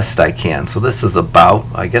graph the best I can. So this is about,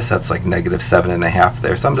 I guess that's like -7.5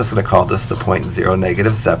 there. So I'm just going to call this the point 0,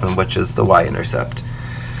 -7, which is the y-intercept.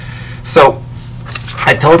 So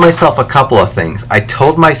I told myself a couple of things. I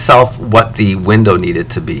told myself what the window needed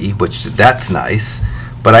to be, which that's nice,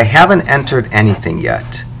 but I haven't entered anything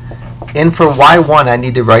yet. And for y1, I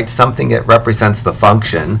need to write something that represents the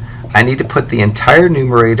function. I need to put the entire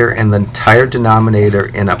numerator and the entire denominator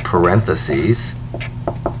in a parentheses.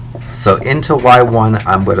 So into y1,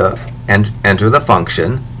 I'm going to enter the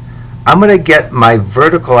function. I'm going to get my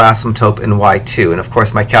vertical asymptote in y2. And of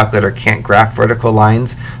course, my calculator can't graph vertical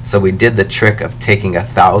lines, so we did the trick of taking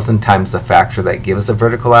 1,000 times the factor that gives a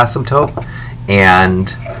vertical asymptote.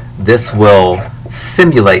 And this will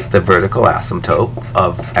simulate the vertical asymptote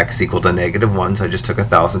of x equal to -1. So I just took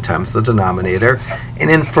 1,000 times the denominator. And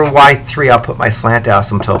then for y3, I'll put my slant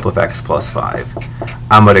asymptote of x plus 5.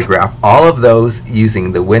 I'm going to graph all of those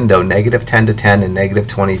using the window -10 to 10 and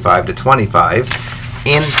 -25 to 25.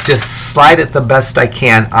 And just slide it the best I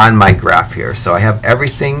can on my graph here. So I have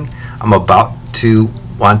everything I'm about to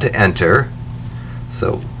want to enter.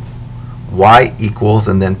 So y equals,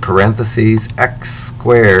 and then parentheses, x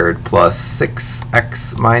squared plus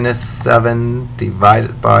 6x minus 7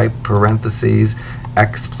 divided by parentheses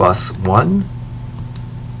x plus 1.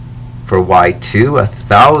 For y2,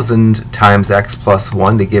 1,000 times x plus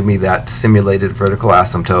 1 to give me that simulated vertical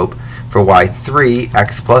asymptote. For y3,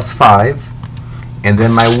 x plus 5. And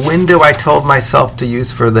then my window I told myself to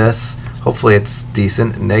use for this, hopefully it's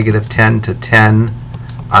decent, -10 to 10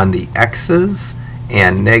 on the x's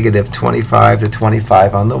and -25 to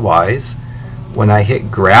 25 on the y's. When I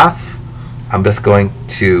hit graph, I'm just going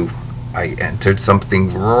to, I entered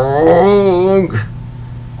something wrong.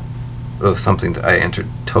 Oh, something that I entered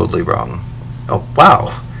totally wrong. Oh,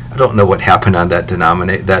 wow. I don't know what happened on that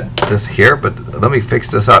denominator, this here, but let me fix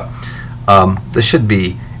this up. This should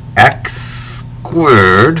be x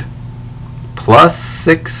squared plus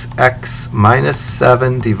 6x minus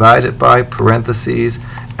 7 divided by parentheses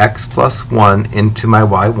x plus 1 into my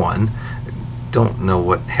y1. Don't know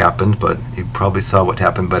what happened, but you probably saw what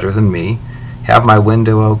happened better than me. Have my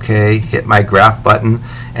window okay, hit my graph button,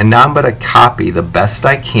 and now I'm going to copy the best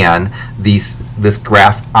I can this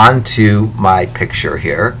graph onto my picture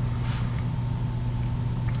here.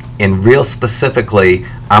 And real specifically,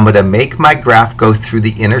 I'm going to make my graph go through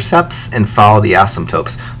the intercepts and follow the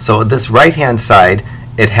asymptotes. So this right-hand side,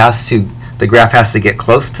 the graph has to get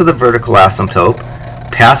close to the vertical asymptote,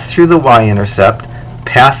 pass through the y-intercept,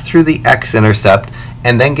 pass through the x-intercept,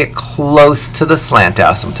 and then get close to the slant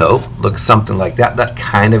asymptote. Looks something like that. That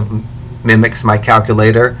kind of mimics my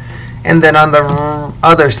calculator. And then on the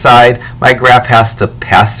other side, my graph has to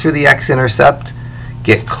pass through the x-intercept,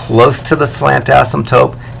 get close to the slant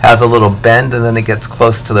asymptote, has a little bend, and then it gets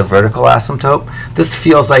close to the vertical asymptote. This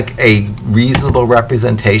feels like a reasonable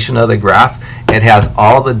representation of the graph. It has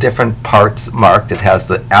all the different parts marked. It has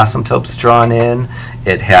the asymptotes drawn in.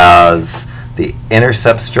 It has the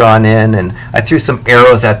intercepts drawn in. And I threw some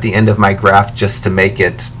arrows at the end of my graph just to make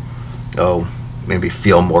it, maybe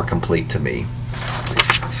feel more complete to me.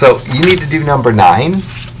 So you need to do number 9.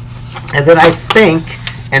 And then I think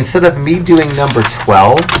instead of me doing number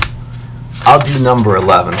 12, I'll do number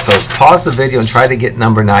 11. So pause the video and try to get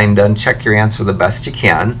number 9 done. Check your answer the best you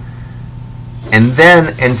can. And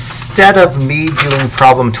then instead of me doing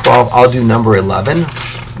problem 12, I'll do number 11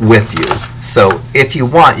 with you. So if you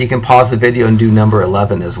want, you can pause the video and do number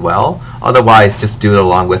 11 as well. Otherwise, just do it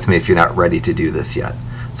along with me if you're not ready to do this yet.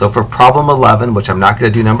 So for problem 11, which I'm not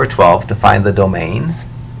going to do number 12, to find the domain,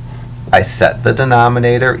 I set the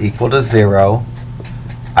denominator equal to 0.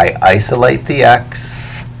 I isolate the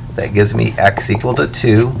x. That gives me x equal to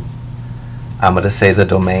 2. I'm going to say the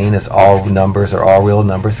domain is all numbers or all real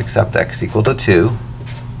numbers except x equal to 2.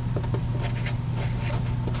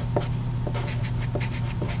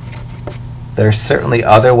 There's certainly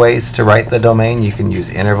other ways to write the domain. You can use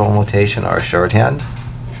interval notation or shorthand.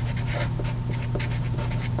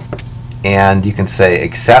 And you can say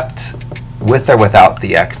except with or without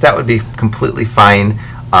the x. That would be completely fine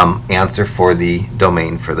answer for the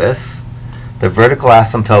domain for this. The vertical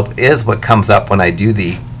asymptote is what comes up when I do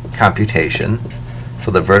the computation.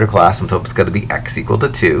 So the vertical asymptote is going to be x equal to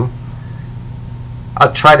 2.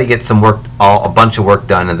 I'll try to get some work, a bunch of work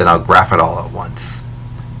done, and then I'll graph it all at once.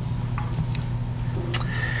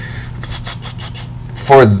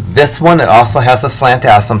 For this one, it also has a slant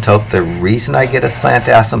asymptote. The reason I get a slant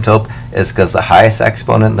asymptote is because the highest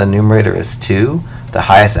exponent in the numerator is 2. The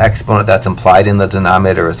highest exponent that's implied in the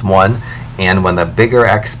denominator is 1. And when the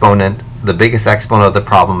biggest exponent of the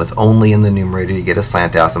problem is only in the numerator, you get a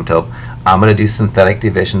slant asymptote. I'm going to do synthetic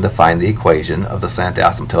division to find the equation of the slant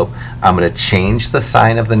asymptote. I'm going to change the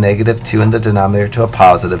sign of the -2 in the denominator to a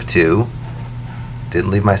 +2.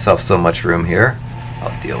 Didn't leave myself so much room here.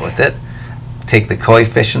 I'll deal with it. Take the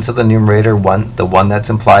coefficients of the numerator, the 1 that's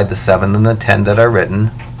implied, the 7 and the 10 that are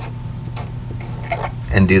written,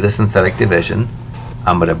 and do the synthetic division.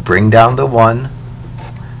 I'm going to bring down the 1.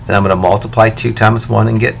 Then I'm going to multiply 2 times 1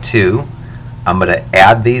 and get 2. I'm going to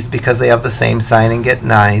add these because they have the same sign and get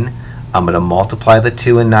 9. I'm going to multiply the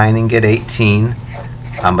 2 and 9 and get 18.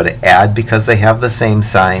 I'm going to add because they have the same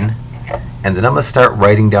sign and then I'm going to start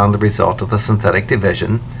writing down the result of the synthetic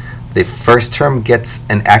division. The first term gets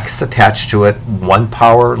an x attached to it, 1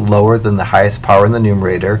 power lower than the highest power in the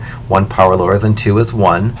numerator, 1 power lower than 2 is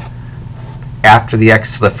 1. After the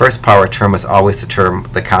x to the first power term is always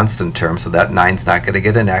the constant term, so that 9's not going to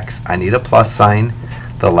get an x. I need a plus sign.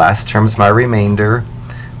 The last term is my remainder.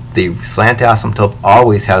 The slant asymptote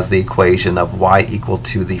always has the equation of y equal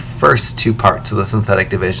to the first two parts of the synthetic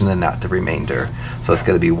division and not the remainder. So it's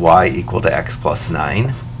going to be y equal to x plus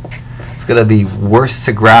 9. It's going to be worse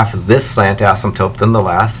to graph this slant asymptote than the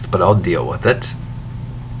last, but I'll deal with it.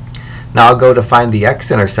 Now I'll go to find the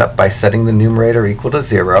x-intercept by setting the numerator equal to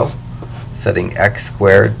 0, setting x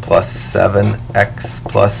squared plus 7x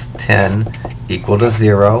plus 10 equal to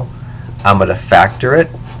 0. I'm going to factor it.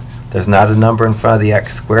 There's not a number in front of the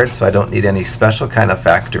x squared, so I don't need any special kind of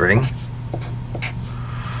factoring.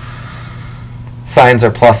 Signs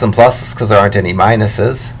are plus and pluses because there aren't any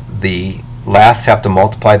minuses. The last have to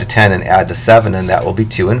multiply to 10 and add to 7, and that will be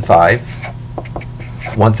 2 and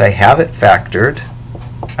 5. Once I have it factored,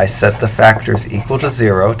 I set the factors equal to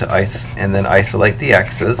 0 and then isolate the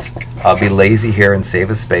x's. I'll be lazy here and save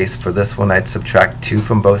a space. For this one, I'd subtract 2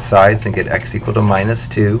 from both sides and get x equal to minus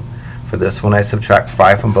 2. For this one, I subtract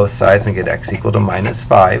 5 from both sides and get x equal to minus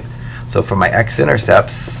 5. So for my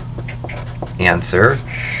x-intercepts answer,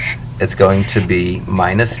 it's going to be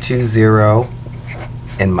minus 2, 0,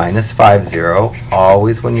 and minus 5, 0.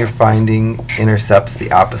 Always when you're finding intercepts,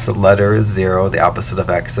 the opposite letter is 0. The opposite of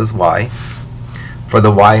x is y. For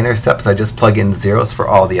the y-intercepts, I just plug in zeros for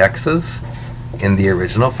all the x's in the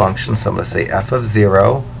original function. So I'm going to say f of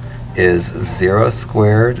 0 is 0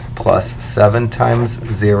 squared plus 7 times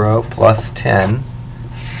 0 plus 10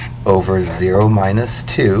 over 0 minus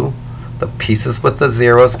 2. The pieces with the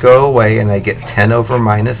zeros go away, and I get 10 over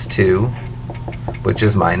minus 2, which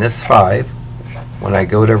is minus 5. When I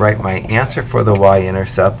go to write my answer for the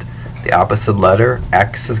y-intercept, the opposite letter,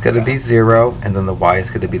 x, is going to be 0, and then the y is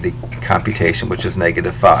going to be the computation, which is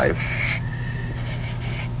negative 5.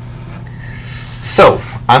 So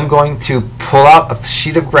I'm going to pull out a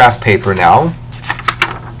sheet of graph paper now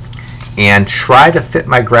and try to fit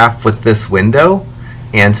my graph with this window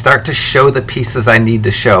and start to show the pieces I need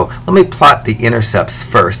to show. Let me plot the intercepts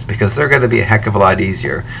first because they're going to be a heck of a lot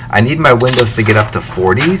easier. I need my windows to get up to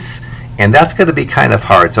 40s, and that's going to be kind of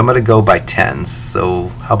hard, so I'm going to go by 10s. So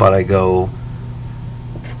how about I go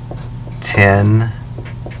 10,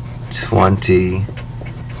 20,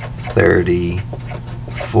 30,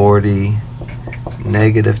 40,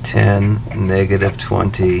 negative 10, negative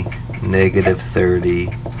 20, negative 30,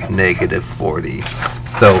 negative 40.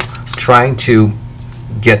 So trying to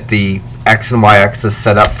get the x and y axis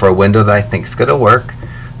set up for a window that I think is going to work.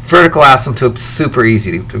 Vertical asymptote, super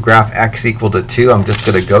easy. To graph x equal to 2, I'm just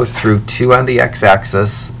going to go through 2 on the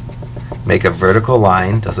x-axis, make a vertical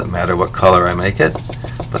line. Doesn't matter what color I make it.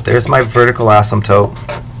 But there's my vertical asymptote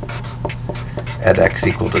at x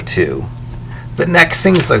equal to 2. The next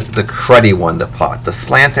thing is the cruddy one to plot, the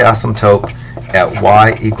slant asymptote at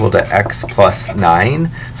y equal to x plus 9.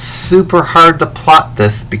 Super hard to plot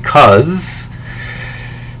this because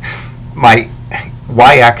my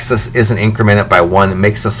y-axis isn't incremented by 1. It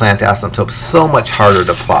makes the slant asymptote so much harder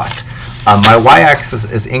to plot. My y-axis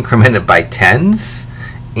is incremented by 10s,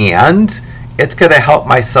 and it's going to help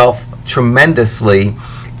myself tremendously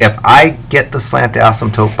if I get the slant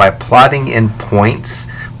asymptote by plotting in points,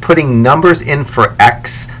 putting numbers in for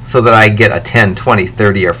x so that I get a 10, 20,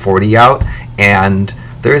 30, or 40 out. And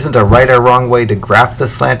there isn't a right or wrong way to graph the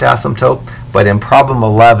slant asymptote, but in problem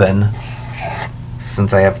 11,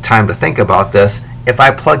 since I have time to think about this, if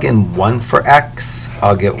I plug in 1 for x,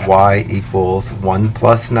 I'll get y equals 1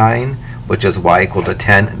 plus 9, which is y equal to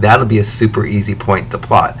 10. That'll be a super easy point to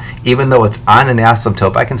plot. Even though it's on an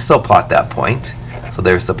asymptote, I can still plot that point. So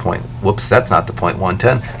there's the point. Whoops, that's not the point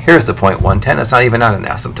 110. Here's the point 110. It's not even on an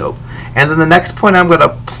asymptote. And then the next point I'm going to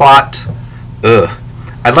plot,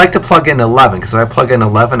 I'd like to plug in 11, because if I plug in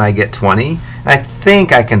 11, I get 20. And I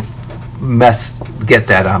think I can get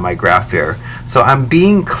that on my graph here. So I'm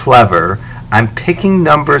being clever. I'm picking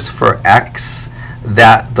numbers for x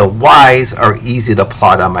that the y's are easy to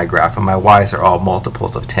plot on my graph, and my y's are all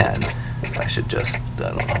multiples of 10. I should just, I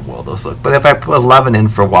don't know how well those look. But if I put 11 in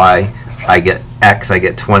for y, I get x, I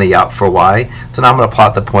get 20 out for y. So now I'm going to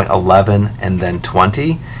plot the point 11 and then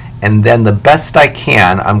 20. And then the best I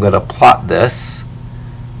can, I'm going to plot this.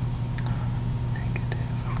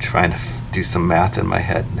 I'm trying to do some math in my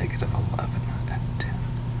head. Negative 11 at 10.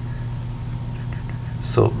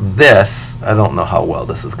 So this, I don't know how well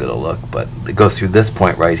this is going to look, but it goes through this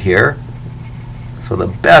point right here. So the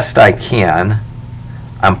best I can,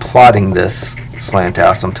 I'm plotting this slant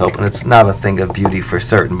asymptote, and it's not a thing of beauty for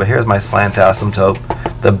certain, but here's my slant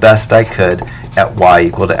asymptote, the best I could at y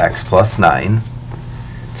equal to x plus 9.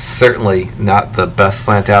 Certainly not the best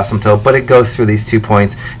slant asymptote, but it goes through these 2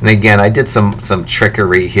 points. And again, I did some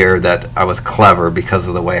trickery here that I was clever because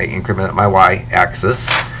of the way I incremented my y-axis.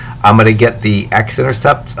 I'm going to get the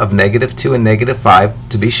x-intercepts of -2 and -5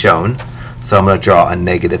 to be shown. So I'm going to draw a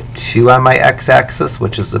 -2 on my x-axis,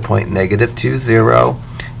 which is the point -2, 0,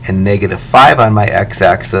 and -5 on my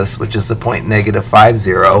x-axis, which is the point -5,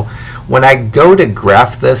 0. When I go to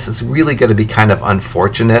graph this, it's really going to be kind of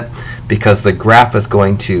unfortunate because the graph is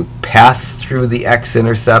going to pass through the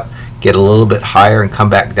x-intercept, get a little bit higher, and come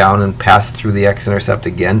back down and pass through the x-intercept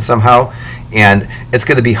again somehow. And it's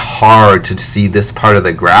going to be hard to see this part of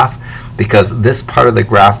the graph because this part of the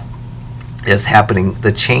graph is happening,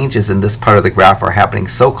 the changes in this part of the graph are happening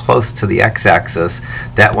so close to the x-axis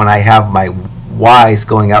that when I have my y's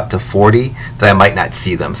going out to 40 that I might not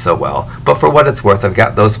see them so well. But for what it's worth, I've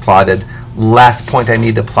got those plotted. Last point I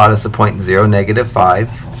need to plot is the point 0, -5.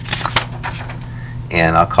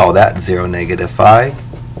 And I'll call that 0, -5.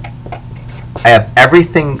 I have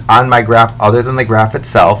everything on my graph other than the graph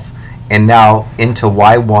itself. And now into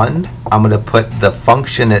y1, I'm going to put the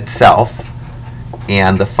function itself.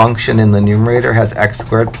 And the function in the numerator has x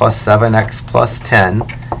squared plus 7x plus 10.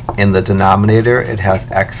 In the denominator, it has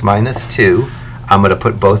x minus 2. I'm going to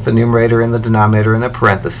put both the numerator and the denominator in a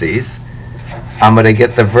parentheses. I'm going to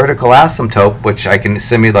get the vertical asymptote, which I can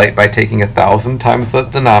simulate by taking 1,000 times the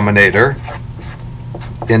denominator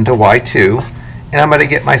into y2. And I'm going to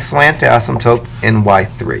get my slant asymptote in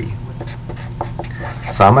y3.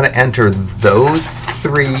 So I'm going to enter those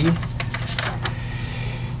 3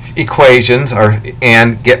 equations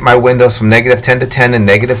and get my windows from -10 to 10 and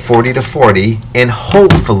 -40 to 40, and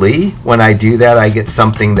hopefully when I do that I get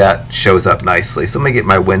something that shows up nicely. So let me get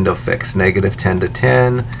my window fixed. -10 to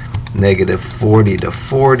 10, -40 to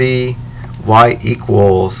 40, y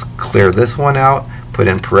equals, clear this one out, put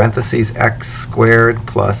in parentheses x squared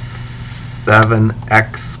plus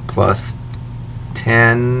 7x plus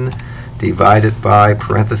 10 divided by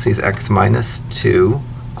parentheses x minus 2,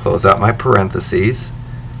 close out my parentheses.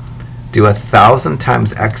 Do 1,000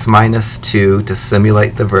 times x minus 2 to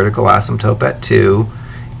simulate the vertical asymptote at 2,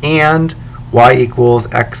 and y equals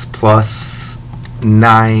x plus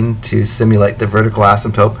 9 to simulate the vertical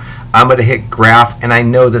asymptote. I'm going to hit graph, and I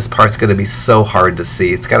know this part's going to be so hard to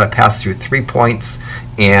see. It's got to pass through 3 points,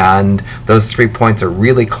 and those 3 points are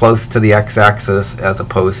really close to the x-axis as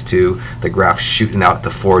opposed to the graph shooting out to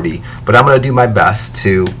 40. But I'm going to do my best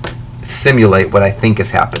to simulate what I think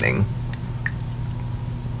is happening.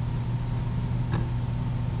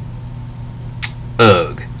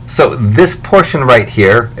 Ugh. So this portion right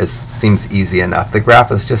here seems easy enough. The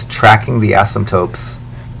graph is just tracking the asymptotes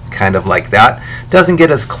kind of like that. Doesn't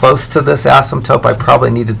get as close to this asymptote. I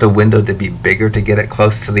probably needed the window to be bigger to get it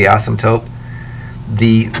close to the asymptote.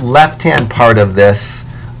 The left-hand part of this,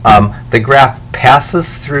 the graph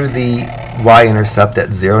passes through the y-intercept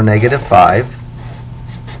at 0, -5,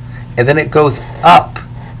 and then it goes up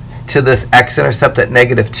to this x-intercept at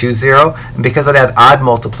 -2, 0, and because it had odd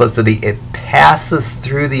multiplicity, it passes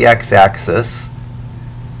through the x-axis,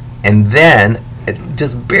 and then it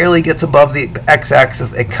just barely gets above the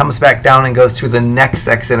x-axis. It comes back down and goes through the next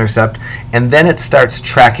x-intercept, and then it starts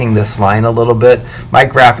tracking this line a little bit. My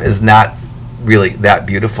graph is not really that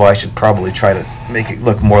beautiful. I should probably try to make it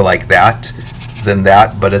look more like that than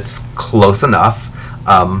that, but it's close enough.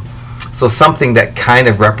 So something that kind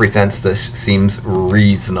of represents this seems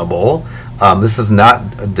reasonable. This is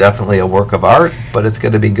not definitely a work of art, but it's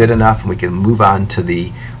going to be good enough, and we can move on to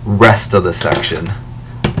the rest of the section.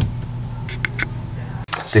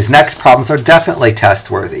 These next problems are definitely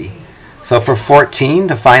test-worthy. So for 14,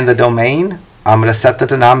 to find the domain, I'm going to set the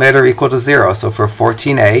denominator equal to 0. So for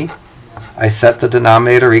 14a, I set the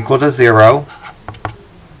denominator equal to 0.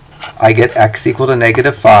 I get x equal to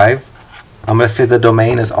 -5. I'm going to say the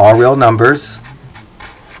domain is all real numbers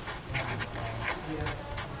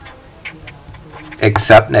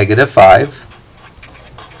except -5.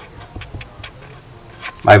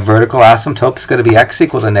 My vertical asymptote is going to be x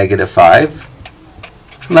equal to -5.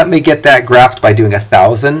 Let me get that graphed by doing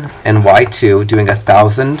 1,000 and y2, doing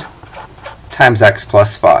 1,000 times x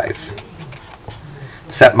plus 5.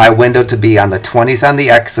 Set my window to be on the 20s on the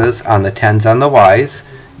x's, on the 10s on the y's.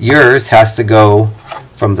 Yours has to go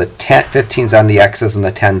from the 15s on the x's and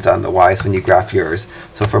the 10s on the y's when you graph yours.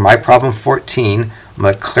 So for my problem 14, I'm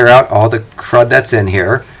going to clear out all the crud that's in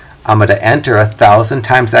here. I'm going to enter 1,000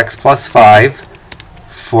 times x plus 5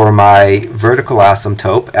 for my vertical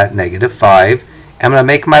asymptote at -5, I'm going to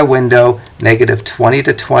make my window negative 20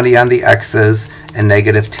 to 20 on the x's and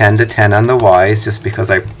negative 10 to 10 on the y's, just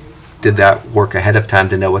because I did that work ahead of time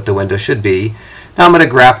to know what the window should be. Now I'm going to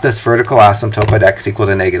graph this vertical asymptote at x equal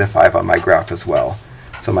to negative 5 on my graph as well.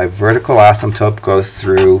 So my vertical asymptote goes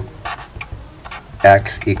through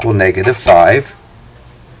x equal negative 5.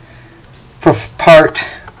 For part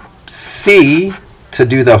C, to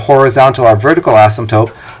do the horizontal or vertical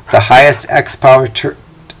asymptote, the highest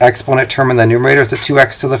exponent term in the numerator is a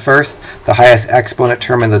 2x to the first. The highest exponent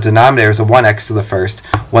term in the denominator is a 1x to the first.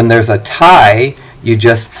 When there's a tie, you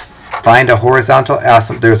just find a horizontal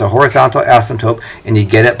asymptote. There's a horizontal asymptote, and you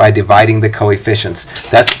get it by dividing the coefficients.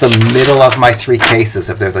 That's the middle of my three cases.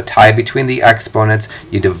 If there's a tie between the exponents,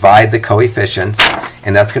 you divide the coefficients,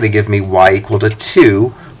 and that's going to give me y equal to 2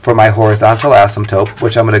 for my horizontal asymptote,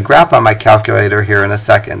 which I'm going to graph on my calculator here in a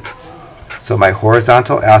second. So my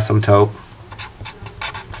horizontal asymptote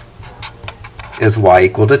is y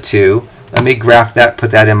equal to 2. Let me graph that, put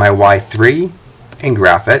that in my y3, and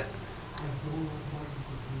graph it.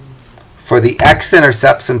 For the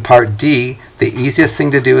x-intercepts in part D, the easiest thing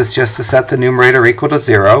to do is just to set the numerator equal to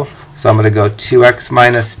 0. So I'm going to go 2x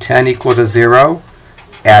minus 10 equal to 0,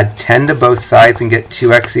 add 10 to both sides and get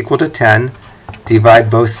 2x equal to 10, divide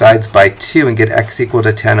both sides by 2 and get x equal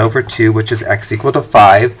to 10 over 2, which is x equal to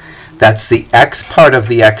 5. That's the x part of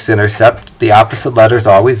the x-intercept. The opposite letter is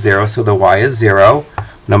always 0, so the y is 0. I'm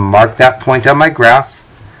going to mark that point on my graph.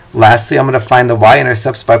 Lastly, I'm going to find the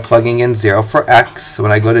y-intercepts by plugging in 0 for x. So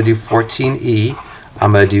when I go to do 14e,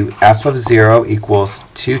 I'm going to do f of 0 equals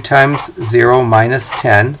 2 times 0 minus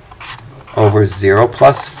 10 over 0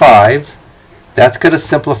 plus 5. That's going to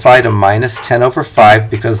simplify to minus 10 over 5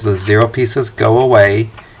 because the 0 pieces go away,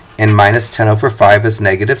 and minus 10 over 5 is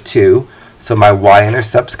negative 2. So my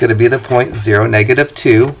y-intercept is going to be the point 0, negative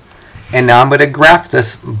 2. And now I'm going to graph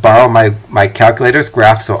this, borrow my calculator's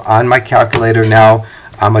graph. So on my calculator now,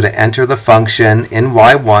 I'm going to enter the function in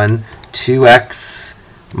y1, 2x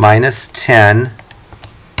minus 10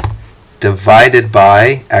 divided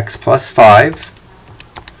by x plus 5,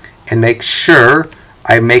 and make sure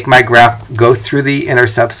I make my graph go through the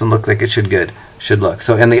intercepts and look like it should look.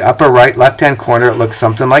 So in the upper right left-hand corner, it looks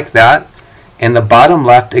something like that. In the bottom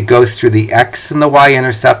left, it goes through the x and the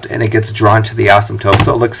y-intercept, and it gets drawn to the asymptote.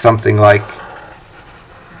 So it looks something like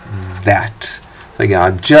that. Again,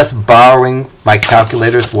 I'm just borrowing my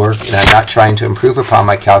calculator's work, and I'm not trying to improve upon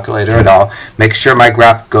my calculator at all. Make sure my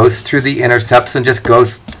graph goes through the intercepts and just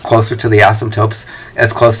goes closer to the asymptotes,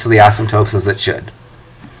 as close to the asymptotes as it should.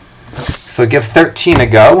 So give 13 a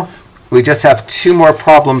go. We just have 2 more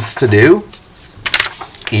problems to do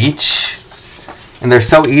each. And they're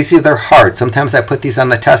so easy, they're hard. Sometimes I put these on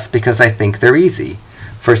the test because I think they're easy.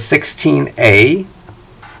 For 16a,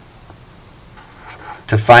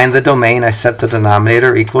 to find the domain, I set the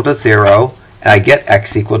denominator equal to 0, and I get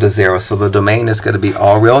x equal to 0. So the domain is going to be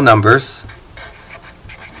all real numbers,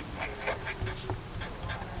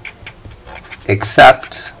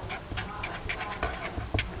 except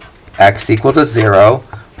x equal to 0,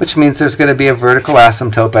 which means there's going to be a vertical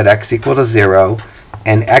asymptote at x equal to 0,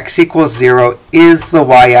 and x equals 0 is the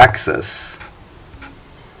y-axis.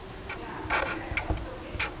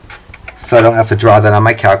 So I don't have to draw that on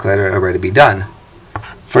my calculator, it'll already be done.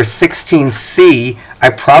 For 16c, I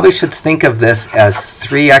probably should think of this as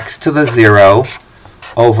 3x to the 0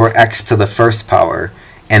 over x to the first power.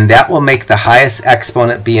 And that will make the highest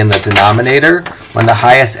exponent be in the denominator. When the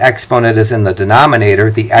highest exponent is in the denominator,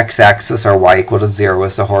 the x-axis, or y equal to 0,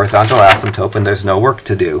 is the horizontal asymptote, and there's no work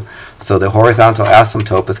to do. So the horizontal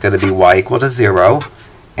asymptote is going to be y equal to 0,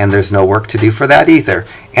 and there's no work to do for that either.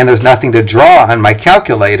 And there's nothing to draw on my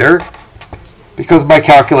calculator because my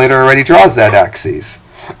calculator already draws that axis.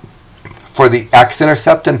 For the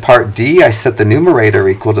x-intercept in part D, I set the numerator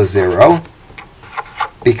equal to 0.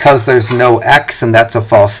 Because there's no x, and that's a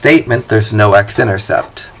false statement, there's no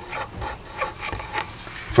x-intercept.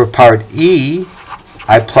 For part E,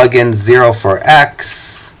 I plug in 0 for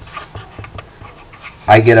x.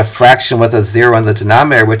 I get a fraction with a 0 in the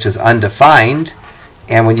denominator, which is undefined.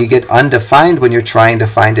 And when you get undefined when you're trying to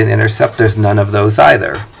find an intercept, there's none of those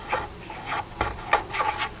either.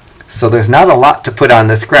 So there's not a lot to put on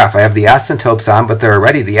this graph. I have the asymptotes on, but they're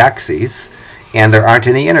already the axes, and there aren't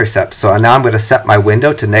any intercepts. So now I'm going to set my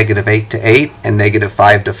window to -8 to 8 and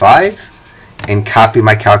 -5 to 5 and copy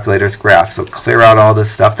my calculator's graph. So clear out all this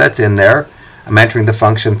stuff that's in there. I'm entering the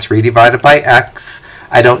function 3 divided by x.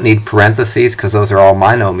 I don't need parentheses because those are all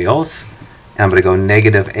monomials. And I'm going to go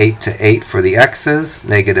 -8 to 8 for the x's,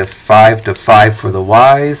 -5 to 5 for the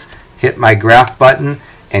y's, hit my graph button,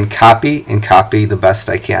 and copy the best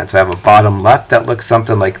I can. So I have a bottom left that looks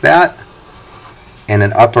something like that. in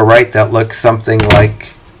an upper right that looks something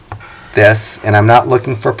like this, and I'm not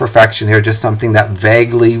looking for perfection here, just something that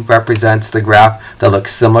vaguely represents the graph that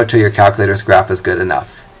looks similar to your calculator's graph is good enough,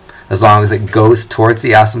 as long as it goes towards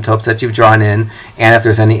the asymptotes that you've drawn in, and if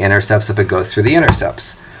there's any intercepts, if it goes through the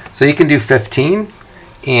intercepts. So you can do 15,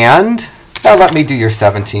 and now let me do your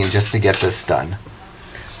 17 just to get this done.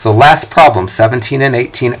 So last problem, 17 and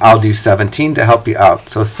 18, I'll do 17 to help you out.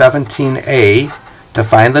 So 17a, to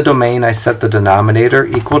find the domain, I set the denominator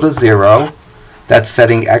equal to 0. That's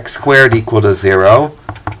setting x squared equal to 0.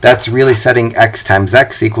 That's really setting x times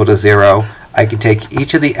x equal to 0. I can take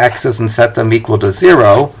each of the x's and set them equal to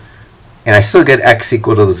 0, and I still get x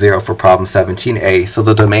equal to 0 for problem 17a. So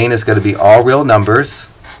the domain is going to be all real numbers,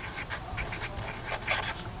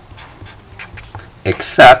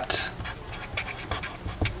 except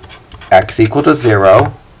x equal to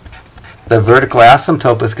 0. The vertical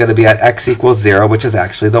asymptote is going to be at x equals 0, which is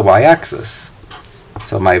actually the y-axis.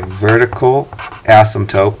 So my vertical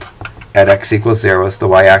asymptote at x equals 0 is the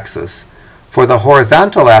y-axis. For the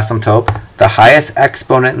horizontal asymptote, the highest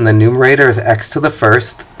exponent in the numerator is x to the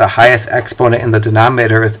first. The highest exponent in the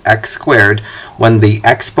denominator is x squared. When the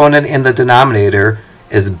exponent in the denominator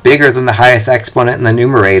is bigger than the highest exponent in the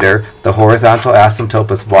numerator, the horizontal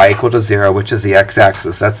asymptote is y equal to 0, which is the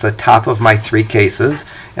x-axis. That's the top of my three cases,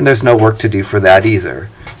 and there's no work to do for that either.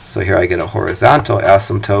 So here I get a horizontal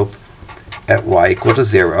asymptote at y equal to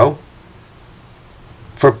 0.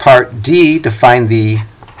 For part D, to find the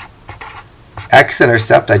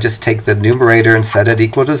x-intercept, I just take the numerator and set it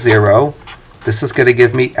equal to 0. This is going to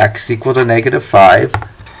give me x equal to -5.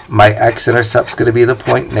 My x-intercept is going to be the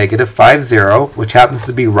point -5, 0, which happens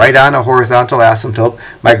to be right on a horizontal asymptote.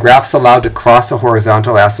 My graph's allowed to cross a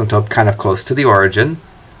horizontal asymptote kind of close to the origin.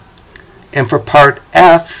 And for part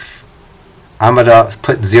F, I'm going to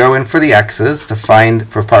put 0 in for the x's. To find,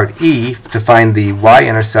 for part E, to find the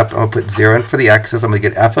y-intercept, I'm going to put 0 in for the x's. I'm going to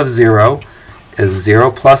get f of 0 is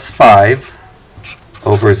 0 plus 5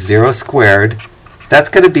 over 0 squared. That's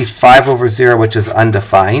going to be 5 over 0, which is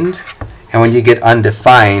undefined. And when you get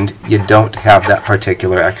undefined, you don't have that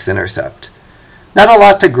particular x-intercept. Not a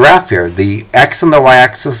lot to graph here. The x and the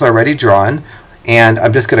y-axis are already drawn, and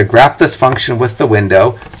I'm just going to graph this function with the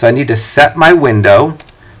window. So I need to set my window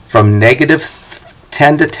from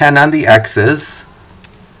 -10 to 10 on the x's,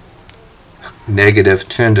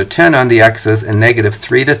 -10 to 10 on the x's, and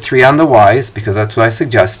 -3 to 3 on the y's, because that's what I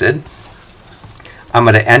suggested. I'm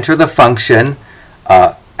going to enter the function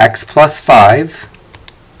x plus 5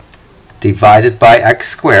 divided by x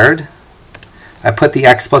squared. I put the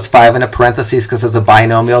x plus 5 in a parentheses because it's a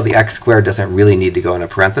binomial. The x squared doesn't really need to go in a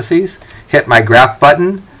parentheses. Hit my graph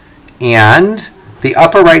button, and the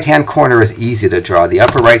upper right-hand corner is easy to draw. The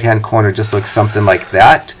upper right-hand corner just looks something like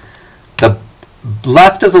that. The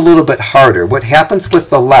left is a little bit harder. What happens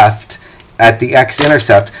with the left at the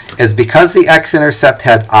x-intercept is because the x-intercept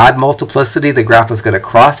had odd multiplicity, the graph is going to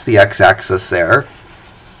cross the x-axis there,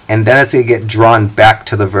 and then it's going to get drawn back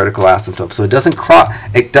to the vertical asymptote. So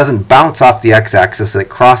it doesn't bounce off the x-axis, it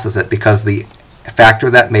crosses it because the factor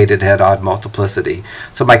that made it had odd multiplicity.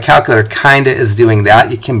 So my calculator kind of is doing that.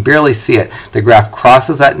 You can barely see it. The graph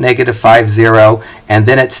crosses at -5, 0, and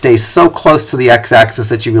then it stays so close to the x-axis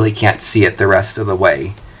that you really can't see it the rest of the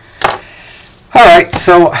way. All right,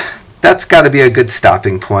 so that's got to be a good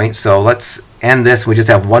stopping point. So let's end this. We just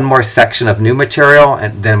have one more section of new material,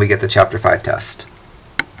 and then we get the Chapter 5 test.